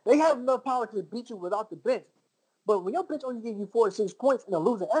 They have enough power to beat you without the bench. But when your bench only gives you 4 to 6 points in a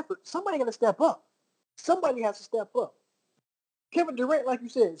losing effort, somebody got to step up. Somebody has to step up. Kevin Durant, like you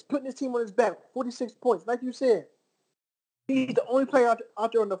said, is putting his team on his back, 46 points. Like you said, he's the only player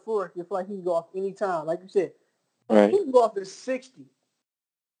out there on the floor that feel like he can go off any time. Like you said, Right. he can go off at 60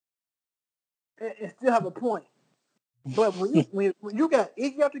 and still have a point. But when you got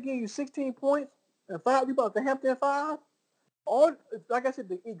Iggy after giving you 16 points and 5 rebounds to Hampton 5, all like I said,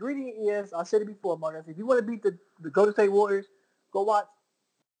 the ingredient is, I said it before, Marcus, if you want to beat the Golden State Warriors, go watch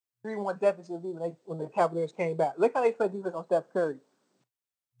 3-1 deficit when the Cavaliers came back. Look how they play defense on Steph Curry.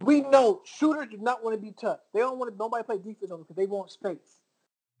 We know shooters do not want to be touched. They don't want nobody play defense on them because they want space.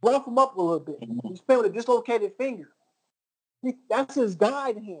 Rough him up a little bit. He's playing with a dislocated finger. That's his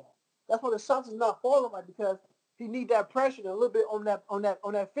guide hand. That's why the shots is not falling right, because he need that pressure and a little bit on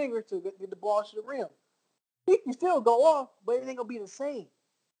that finger to get the ball to the rim. He can still go off, but it ain't gonna be the same.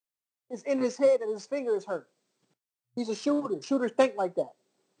 It's in his head that his finger is hurt. He's a shooter. Shooters think like that.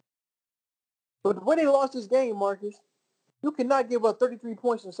 But the way they lost this game, Marcus, you cannot give up 33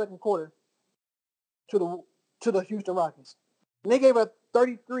 points in the second quarter to the Houston Rockets. And they gave up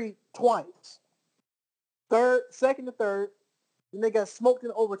 33 twice. Second to third. Then they got smoked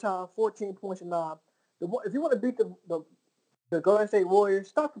in overtime, 14 points and 9. If you want to beat the Golden State Warriors,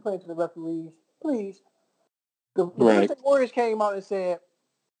 stop complaining to the referees, please. The Golden State Warriors came out and said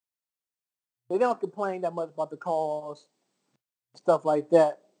they don't complain that much about the calls, stuff like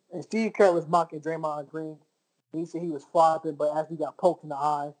that. And Steve Kerr was mocking Draymond Green. He said he was flopping, but as he got poked in the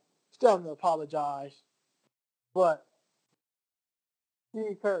eye, still having to apologize. But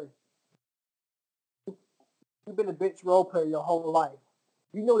Steve Kerr, you've been a bench role player your whole life.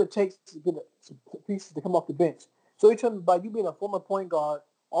 You know what it takes to get some pieces to come off the bench. So you tell me, by you being a former point guard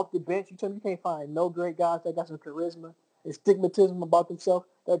off the bench, you tell me you can't find no great guys that got some charisma and stigmatism about themselves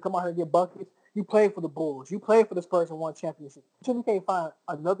that come out here and get buckets. You played for the Bulls. You played for the Spurs and won championship. You tell me you can't find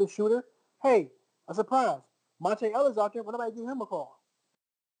another shooter? Hey, a surprise. Monte Ellis out there, when nobody give him a call.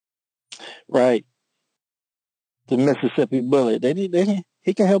 Right. The Mississippi Bullet.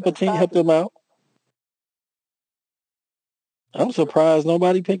 He can help a team, help them out. I'm surprised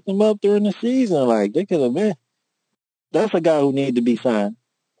nobody picked him up during the season. Like, they could have been. That's a guy who needs to be signed.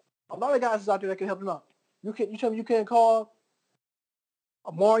 A lot of guys is out there that can help him out. You tell me you can't call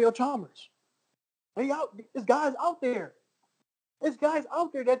Mario Chalmers. There's guys out there. There's guys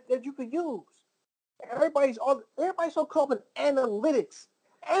out there that you could use. Everybody's so caught up in analytics.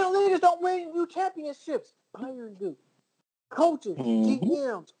 Analytics don't win you championships. Players do. Coaches,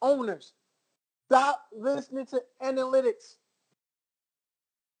 GMs, owners. Stop listening to analytics.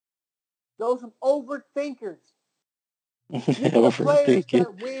 Those are overthinkers. You got players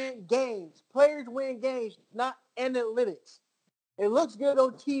that win games. Players win games, not analytics. It looks good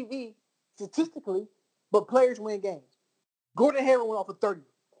on TV statistically, but players win games. Gordon Hayward went off of 30.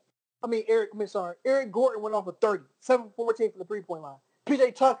 Eric Gordon went off of 30. 7-14 from the 3-point line.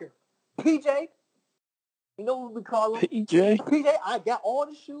 PJ Tucker. PJ, you know what we call him? PJ, I got all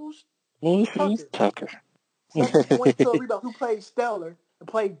the shoes. Tucker. 7.2 rebounds, who played stellar and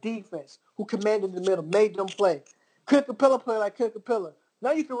played defense, who commanded the middle, made them play. Clint Capella played like Clint Capella.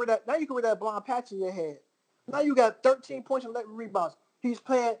 Now you can read that blonde patch in your head. Now you got 13 points and 11 rebounds. He's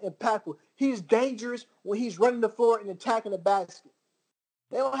playing impactful. He's dangerous when he's running the floor and attacking the basket.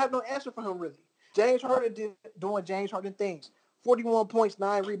 They don't have no answer for him, really. James Harden doing James Harden things. 41 points,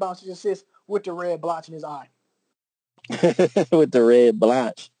 9 rebounds, 6 assists with the red blotch in his eye. With the red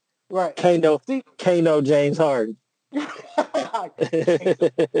blotch. Right. Kano James Harden.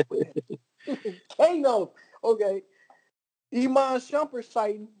 Kano. Okay. Iman Shumpert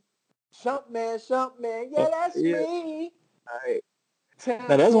citing. Shumpman. Yeah, that's me. All right.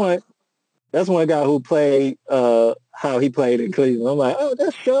 Now that's one guy who played how he played in Cleveland. I'm like, oh,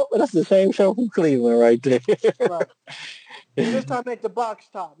 that's Shump, but that's the same Shump from Cleveland right there. Right. This time at the box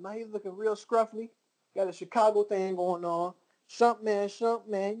top. Now he's looking real scruffy. Got a Chicago thing going on.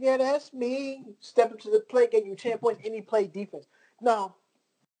 Shumpman. Yeah, that's me. Step up to the plate, get you 10 points, any play defense. Now,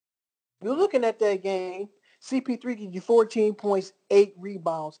 you're looking at that game. CP3 gives you 14 points, 8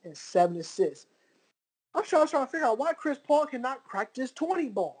 rebounds, and 7 assists. I'm trying to figure out why Chris Paul cannot crack this 20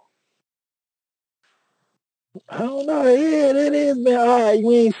 ball. I don't know. Yeah, it is, man. All right,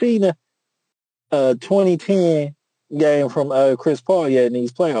 we ain't seen a 2010 game from Chris Paul yet in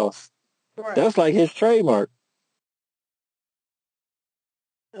these playoffs. Right. That's like his trademark.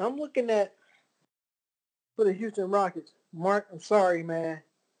 And I'm looking at for the Houston Rockets. Mark, I'm sorry, man.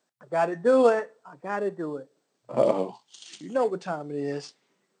 I gotta do it. I gotta do it. Uh-oh. You know what time it is.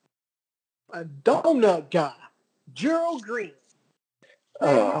 A donut guy, Gerald Green,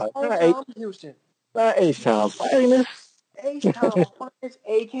 playing his hometown Houston. Not H-Town Finest. H-Town Finest,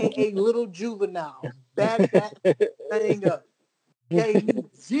 a.k.a. Little Juvenile. Back that thing up. Gave me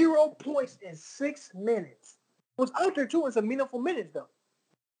 0 points in 6 minutes. Was out there, too, in some meaningful minutes, though.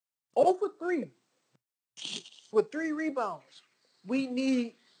 0 for 3 with 3 rebounds. We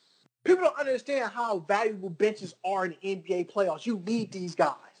need... People don't understand how valuable benches are in the NBA playoffs. You need these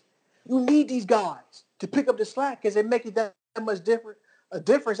guys. You need these guys to pick up the slack because they make it that much a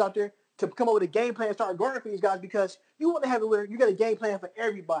difference out there to come up with a game plan and start guarding for these guys because you want to have it where you got a game plan for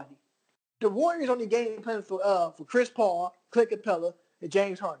everybody. The Warriors only game plan for Chris Paul, Clint Capella, and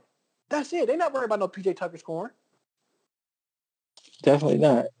James Harden. That's it. They're not worried about no PJ Tucker scoring. Definitely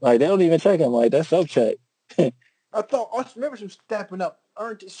not. Like, they don't even check him. Like, that's self-check. I thought Austin Rivers was stepping up,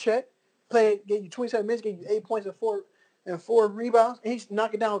 earned his check, gave you 27 minutes, gave you 8 points and four rebounds, and he's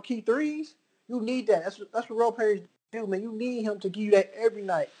knocking down key threes. You need that. That's what role players do, man. You need him to give you that every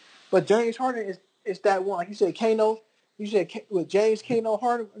night. But James Harden is that one. Like you said, Kano. You said with James Kano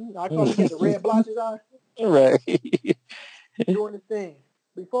Harden. I call him, he had the red blotches on. Right. Doing the thing.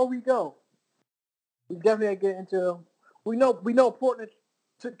 Before we go, we definitely got to get into. We know Portland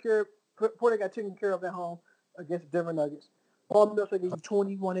got taken care of at home against the Denver Nuggets. Paul Millsap gave you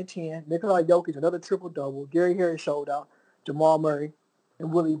 21 and 10. Nikola Jokic another triple double. Gary Harris showed out. Jamal Murray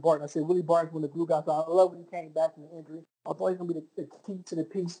and Willie Barton. I said Willie Barton when the glue got out. I love when he came back from the injury. I thought he was gonna be the key to the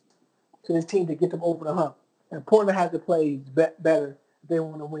piece to this team to get them over the hump. And Portland has to play better if they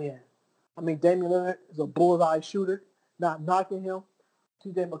want to win. I mean, Damian Lillard is a bullseye shooter. Not knocking him.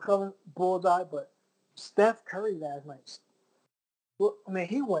 T.J. McCollum, bullseye, but Steph Curry last night. Well, I mean,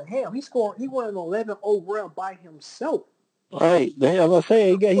 he went ham. He won an 11-0 run by himself. Right. I'm gonna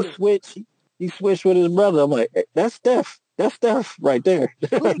say he switched. He switched with his brother. I'm like, that's Steph. That's Steph right there.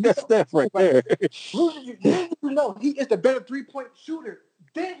 That's Steph right there. Little did you know he is the better 3-point shooter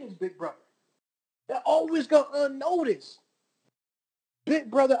than his big brother. That always go unnoticed. Big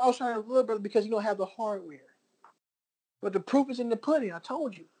brother outshining little brother because you don't have the hardware. But the proof is in the pudding. I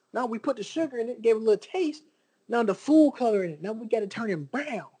told you. Now we put the sugar in it, gave it a little taste. Now the food color in it. Now we got to turn it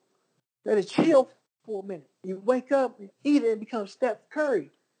brown. Let it chill for a minute. You wake up, and eat it, and become Steph Curry.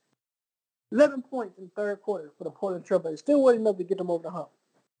 11 points in the third quarter for the Portland Trailblazers. Still wasn't enough to get them over the hump.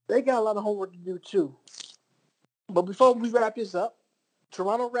 They got a lot of homework to do too. But before we wrap this up,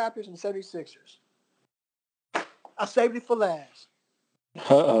 Toronto Raptors and 76ers. I saved it for last.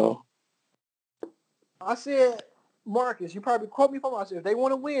 Uh-oh. I said, Marcus, you probably quote me from I said, if they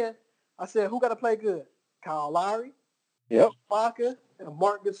want to win, I said, who got to play good? Kyle Lowry, Yep. Baca, and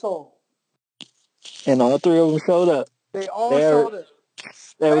Marc Gasol. And all three of them showed up. They all showed up.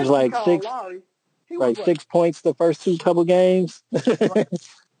 There was like Kyle Lowry. He was 6 points the first two couple games. Right.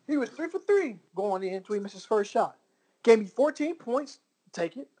 He was 3 for 3 going in until he missed his first shot. Gave me 14 points,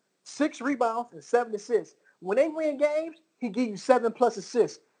 take it, 6 rebounds, and 7 assists. When they win games, he give you 7 plus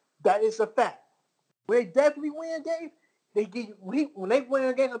assists. That is a fact. When they definitely win games, they give you, when they win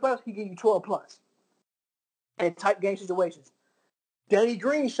a game in the playoffs, he give you 12 plus. In tight game situations. Danny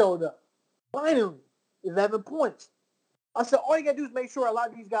Green showed up. Finally, 11 points. I said, all you got to do is make sure a lot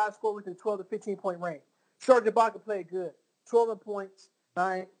of these guys score within 12 to 15 point range. Serge Ibaka played good. 12 points,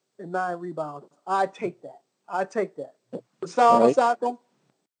 9 rebounds. I take that. Siakam,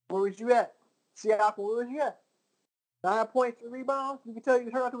 where was you at? Siakam, where was you at? 9 points, 3 rebounds. You can tell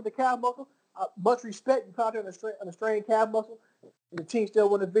you turned out with the calf muscle. Much respect. You caught there on a strained calf muscle. And the team still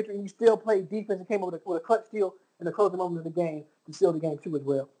won the victory. And you still played defense and came up with a clutch steal in the closing moment of the game to seal the game too as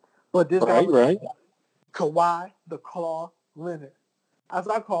well. But this guy was Kawhi the Claw Leonard. As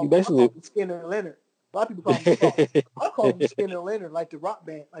I call him Skinner Leonard. A lot of people call him Claw. I call him Skinner Leonard, like the rock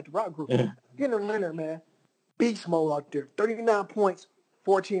band, like the rock group. Skinner Leonard, man. Beast mode out there. 39 points,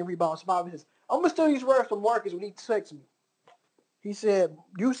 14 rebounds, 5 assists. I'm going to steal these words from Marcus when he texted me. He said,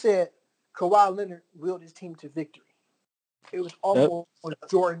 you said Kawhi Leonard willed his team to victory. It was almost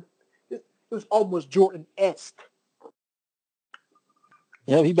Jordan. It was almost Jordan-esque.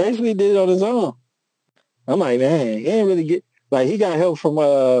 Yeah, he basically did it on his own. I'm like, man, he didn't really get, like, he got help from,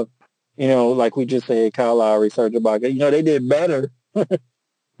 like we just said, Kyle Lowry, Serge Ibaka. They did better,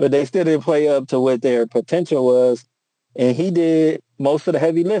 but they still didn't play up to what their potential was. And he did most of the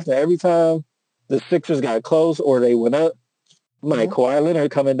heavy lifting. Every time the Sixers got close or they went up, Kawhi Leonard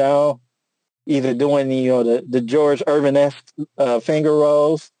coming down, either doing the George Irvin-esque finger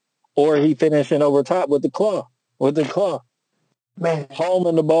rolls, or he finishing over top with the claw. Man, Home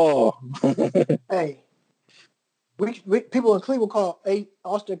in the ball. hey, we people in Cleveland call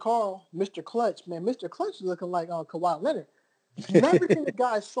Austin Carl Mr. Clutch. Man, Mr. Clutch is looking like Kawhi Leonard. Never seen a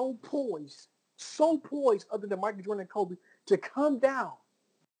guy so poised, other than Michael Jordan and Kobe, to come down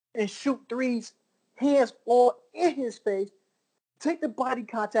and shoot threes, hands all in his face, take the body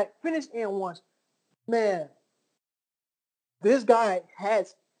contact, finish in once. Man, this guy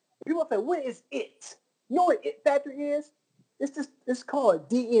has. People say, "What is it?" You know what it factor is? It's called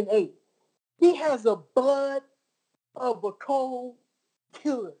DNA. He has the blood of a cold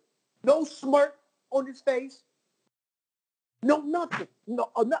killer. No smirk on his face. No nothing.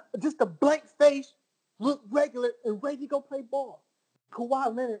 No, not, just a blank face, look regular, and ready to go play ball.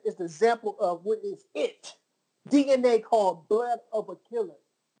 Kawhi Leonard is the example of what is it. DNA called blood of a killer.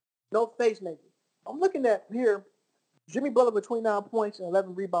 No face making. I'm looking at here, Jimmy Butler with 29 points and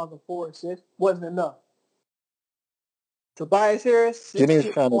 11 rebounds and 4 assists. Wasn't enough. Tobias Harris, Jimmy is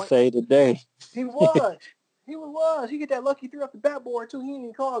 16 trying to points. save the day. He was. He was. He get that lucky three off the backboard, too. He didn't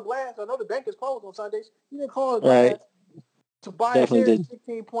even call a glass. I know the bank is closed on Sundays. He didn't call a glass. Right. Tobias Definitely Harris, did.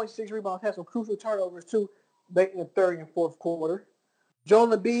 16 points, 6 rebounds, had some crucial turnovers, too, late in the third and fourth quarter.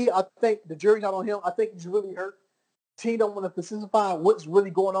 Joel Embiid, I think the jury's out on him. I think he's really hurt. Team don't want to specify what's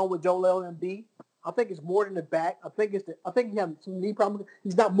really going on with Joel Embiid. I think it's more than the back. I think he has some knee problems.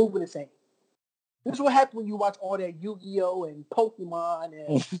 He's not moving the same. This is what happens when you watch all that Yu-Gi-Oh! And Pokemon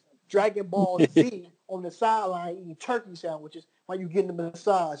and Dragon Ball Z on the sideline eating turkey sandwiches while you getting the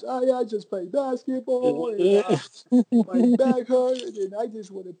massage. Oh, yeah, I just play basketball and my back hurt and I just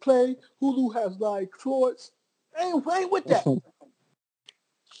want to play. Hulu has like shorts. Ain't with that.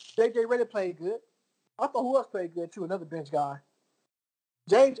 JJ Redick played good. I thought who else played good too? Another bench guy.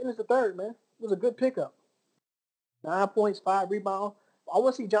 James Ennis the third, man. It was a good pickup. 9 points, 5 rebounds. I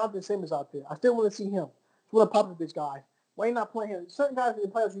want to see Jonathan Simmons out there. I still want to see him. He's one of Popovich guys. Why you not playing him? Certain guys in the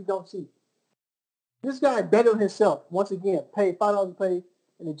playoffs you don't see. This guy betted on himself. Once again, paid $5 to play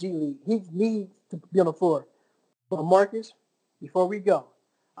in the G League. He needs to be on the floor. But Marcus, before we go,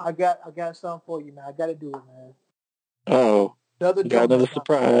 I got something for you, man. I got to do it, man. Oh, Got another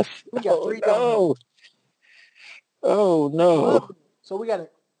surprise. We got 3 donuts. Oh no! So we got a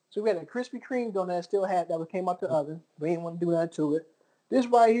Krispy Kreme donut still had that came out the oven. We didn't want to do nothing to it. This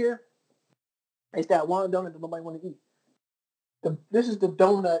right here, it's that one donut that nobody want to eat. This is the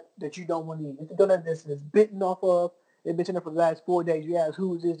donut that you don't want to eat. It's the donut that's bitten off of. It's been sitting there for the last 4 days. You ask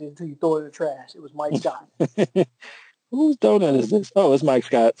who is this until you throw it in the trash. It was Mike Scott. Whose donut is this? Oh, it's Mike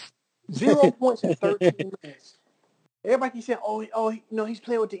Scott's. 0 points in 13 minutes. Everybody keeps saying, he's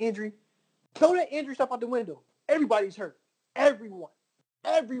playing with the injury. Throw that injury stuff out the window. Everybody's hurt. Everyone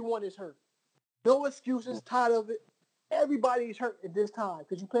is hurt. No excuses, tired of it. Everybody's hurt at this time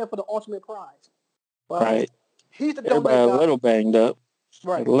because you're playing for the ultimate prize. Well, Right. He's the Everybody donut guy. a little banged up.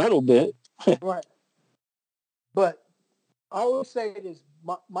 Right. A little bit. Right. But I always say it is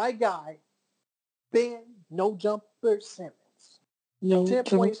my guy, Ben No Jumper Simmons. 10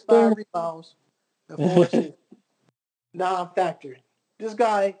 points, 5 rebounds, and 4 assists. Non-factor. This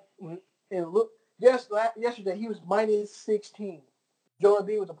guy, and look, yesterday he was minus 16. Joel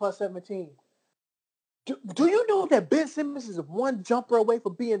Embiid was a plus 17. Do you know that Ben Simmons is one jumper away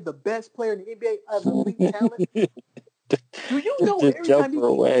from being the best player in the NBA as an elite talent? Do you know every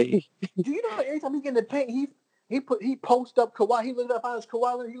time he get in the paint, he post up Kawhi, he looked up on his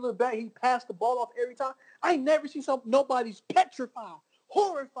Kawhi, he looked back, he passed the ball off every time. I never see nobody's petrified,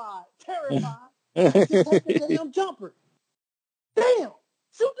 horrified, terrified to take the damn jumper. Damn!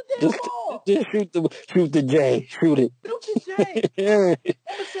 Shoot the damn ball! Just shoot the J. Shoot it. Shoot the J. I'm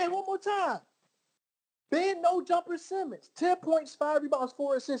gonna say it one more time. Ben No Jumper Simmons, 10 points, 5 rebounds,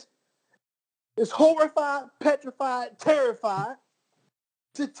 4 assists, is horrified, petrified, terrified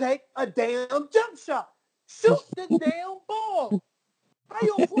to take a damn jump shot. Shoot the damn ball. How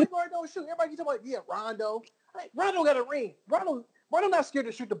you a point guard don't shoot? Everybody keeps talking about, yeah, Rondo. Rondo got a ring. Rondo not scared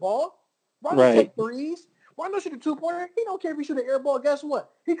to shoot the ball. Rondo take threes. Rondo shoot a 2-pointer. He don't care if he shoot an air ball. Guess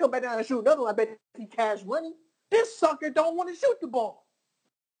what? He come back down and shoot another one. I bet he cash money. This sucker don't want to shoot the ball.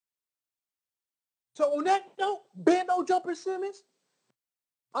 So on that note, Ben No Jumper Simmons,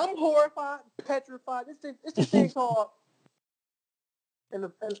 I'm horrified, petrified. It's this thing called in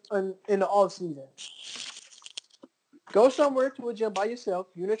the off season. Go somewhere to a gym by yourself.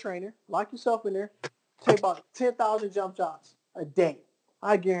 You're a trainer. Lock yourself in there. Take about 10,000 jump shots a day.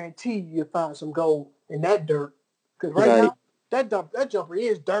 I guarantee you'll find some gold in that dirt. Because now, that jumper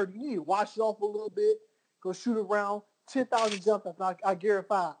is dirty. You need to wash it off a little bit. Go shoot around. 10,000 jump shots.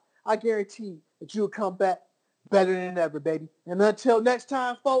 I guarantee that you'll come back better than ever, baby. And until next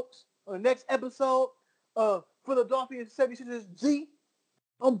time, folks, on the next episode of Philadelphia 76ers G.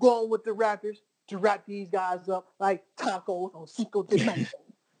 I'm going with the Raptors to wrap these guys up like tacos on Cinco de Mayo.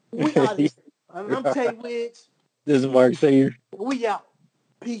 We out here. I'm Tay Wiggs. This is Mark Sayer. We out.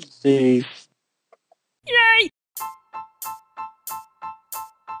 Peace. Peace. Yay!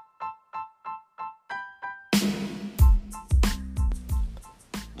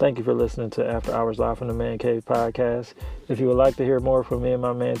 Thank you for listening to After Hours Live from the Man Cave podcast. If you would like to hear more from me and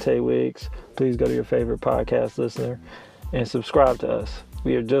my man Tay Wiggs, please go to your favorite podcast listener and subscribe to us.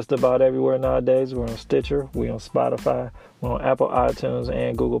 We are just about everywhere nowadays. We're on Stitcher, we're on Spotify, we're on Apple iTunes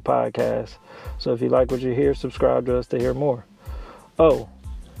and Google Podcasts. So if you like what you hear, subscribe to us to hear more. Oh,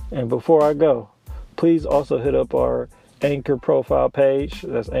 and before I go, please also hit up our Anchor profile page.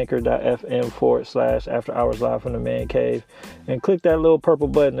 That's anchor.fm/After Hours Live from the Man Cave. And click that little purple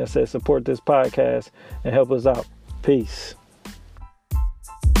button that says support this podcast and help us out. Peace.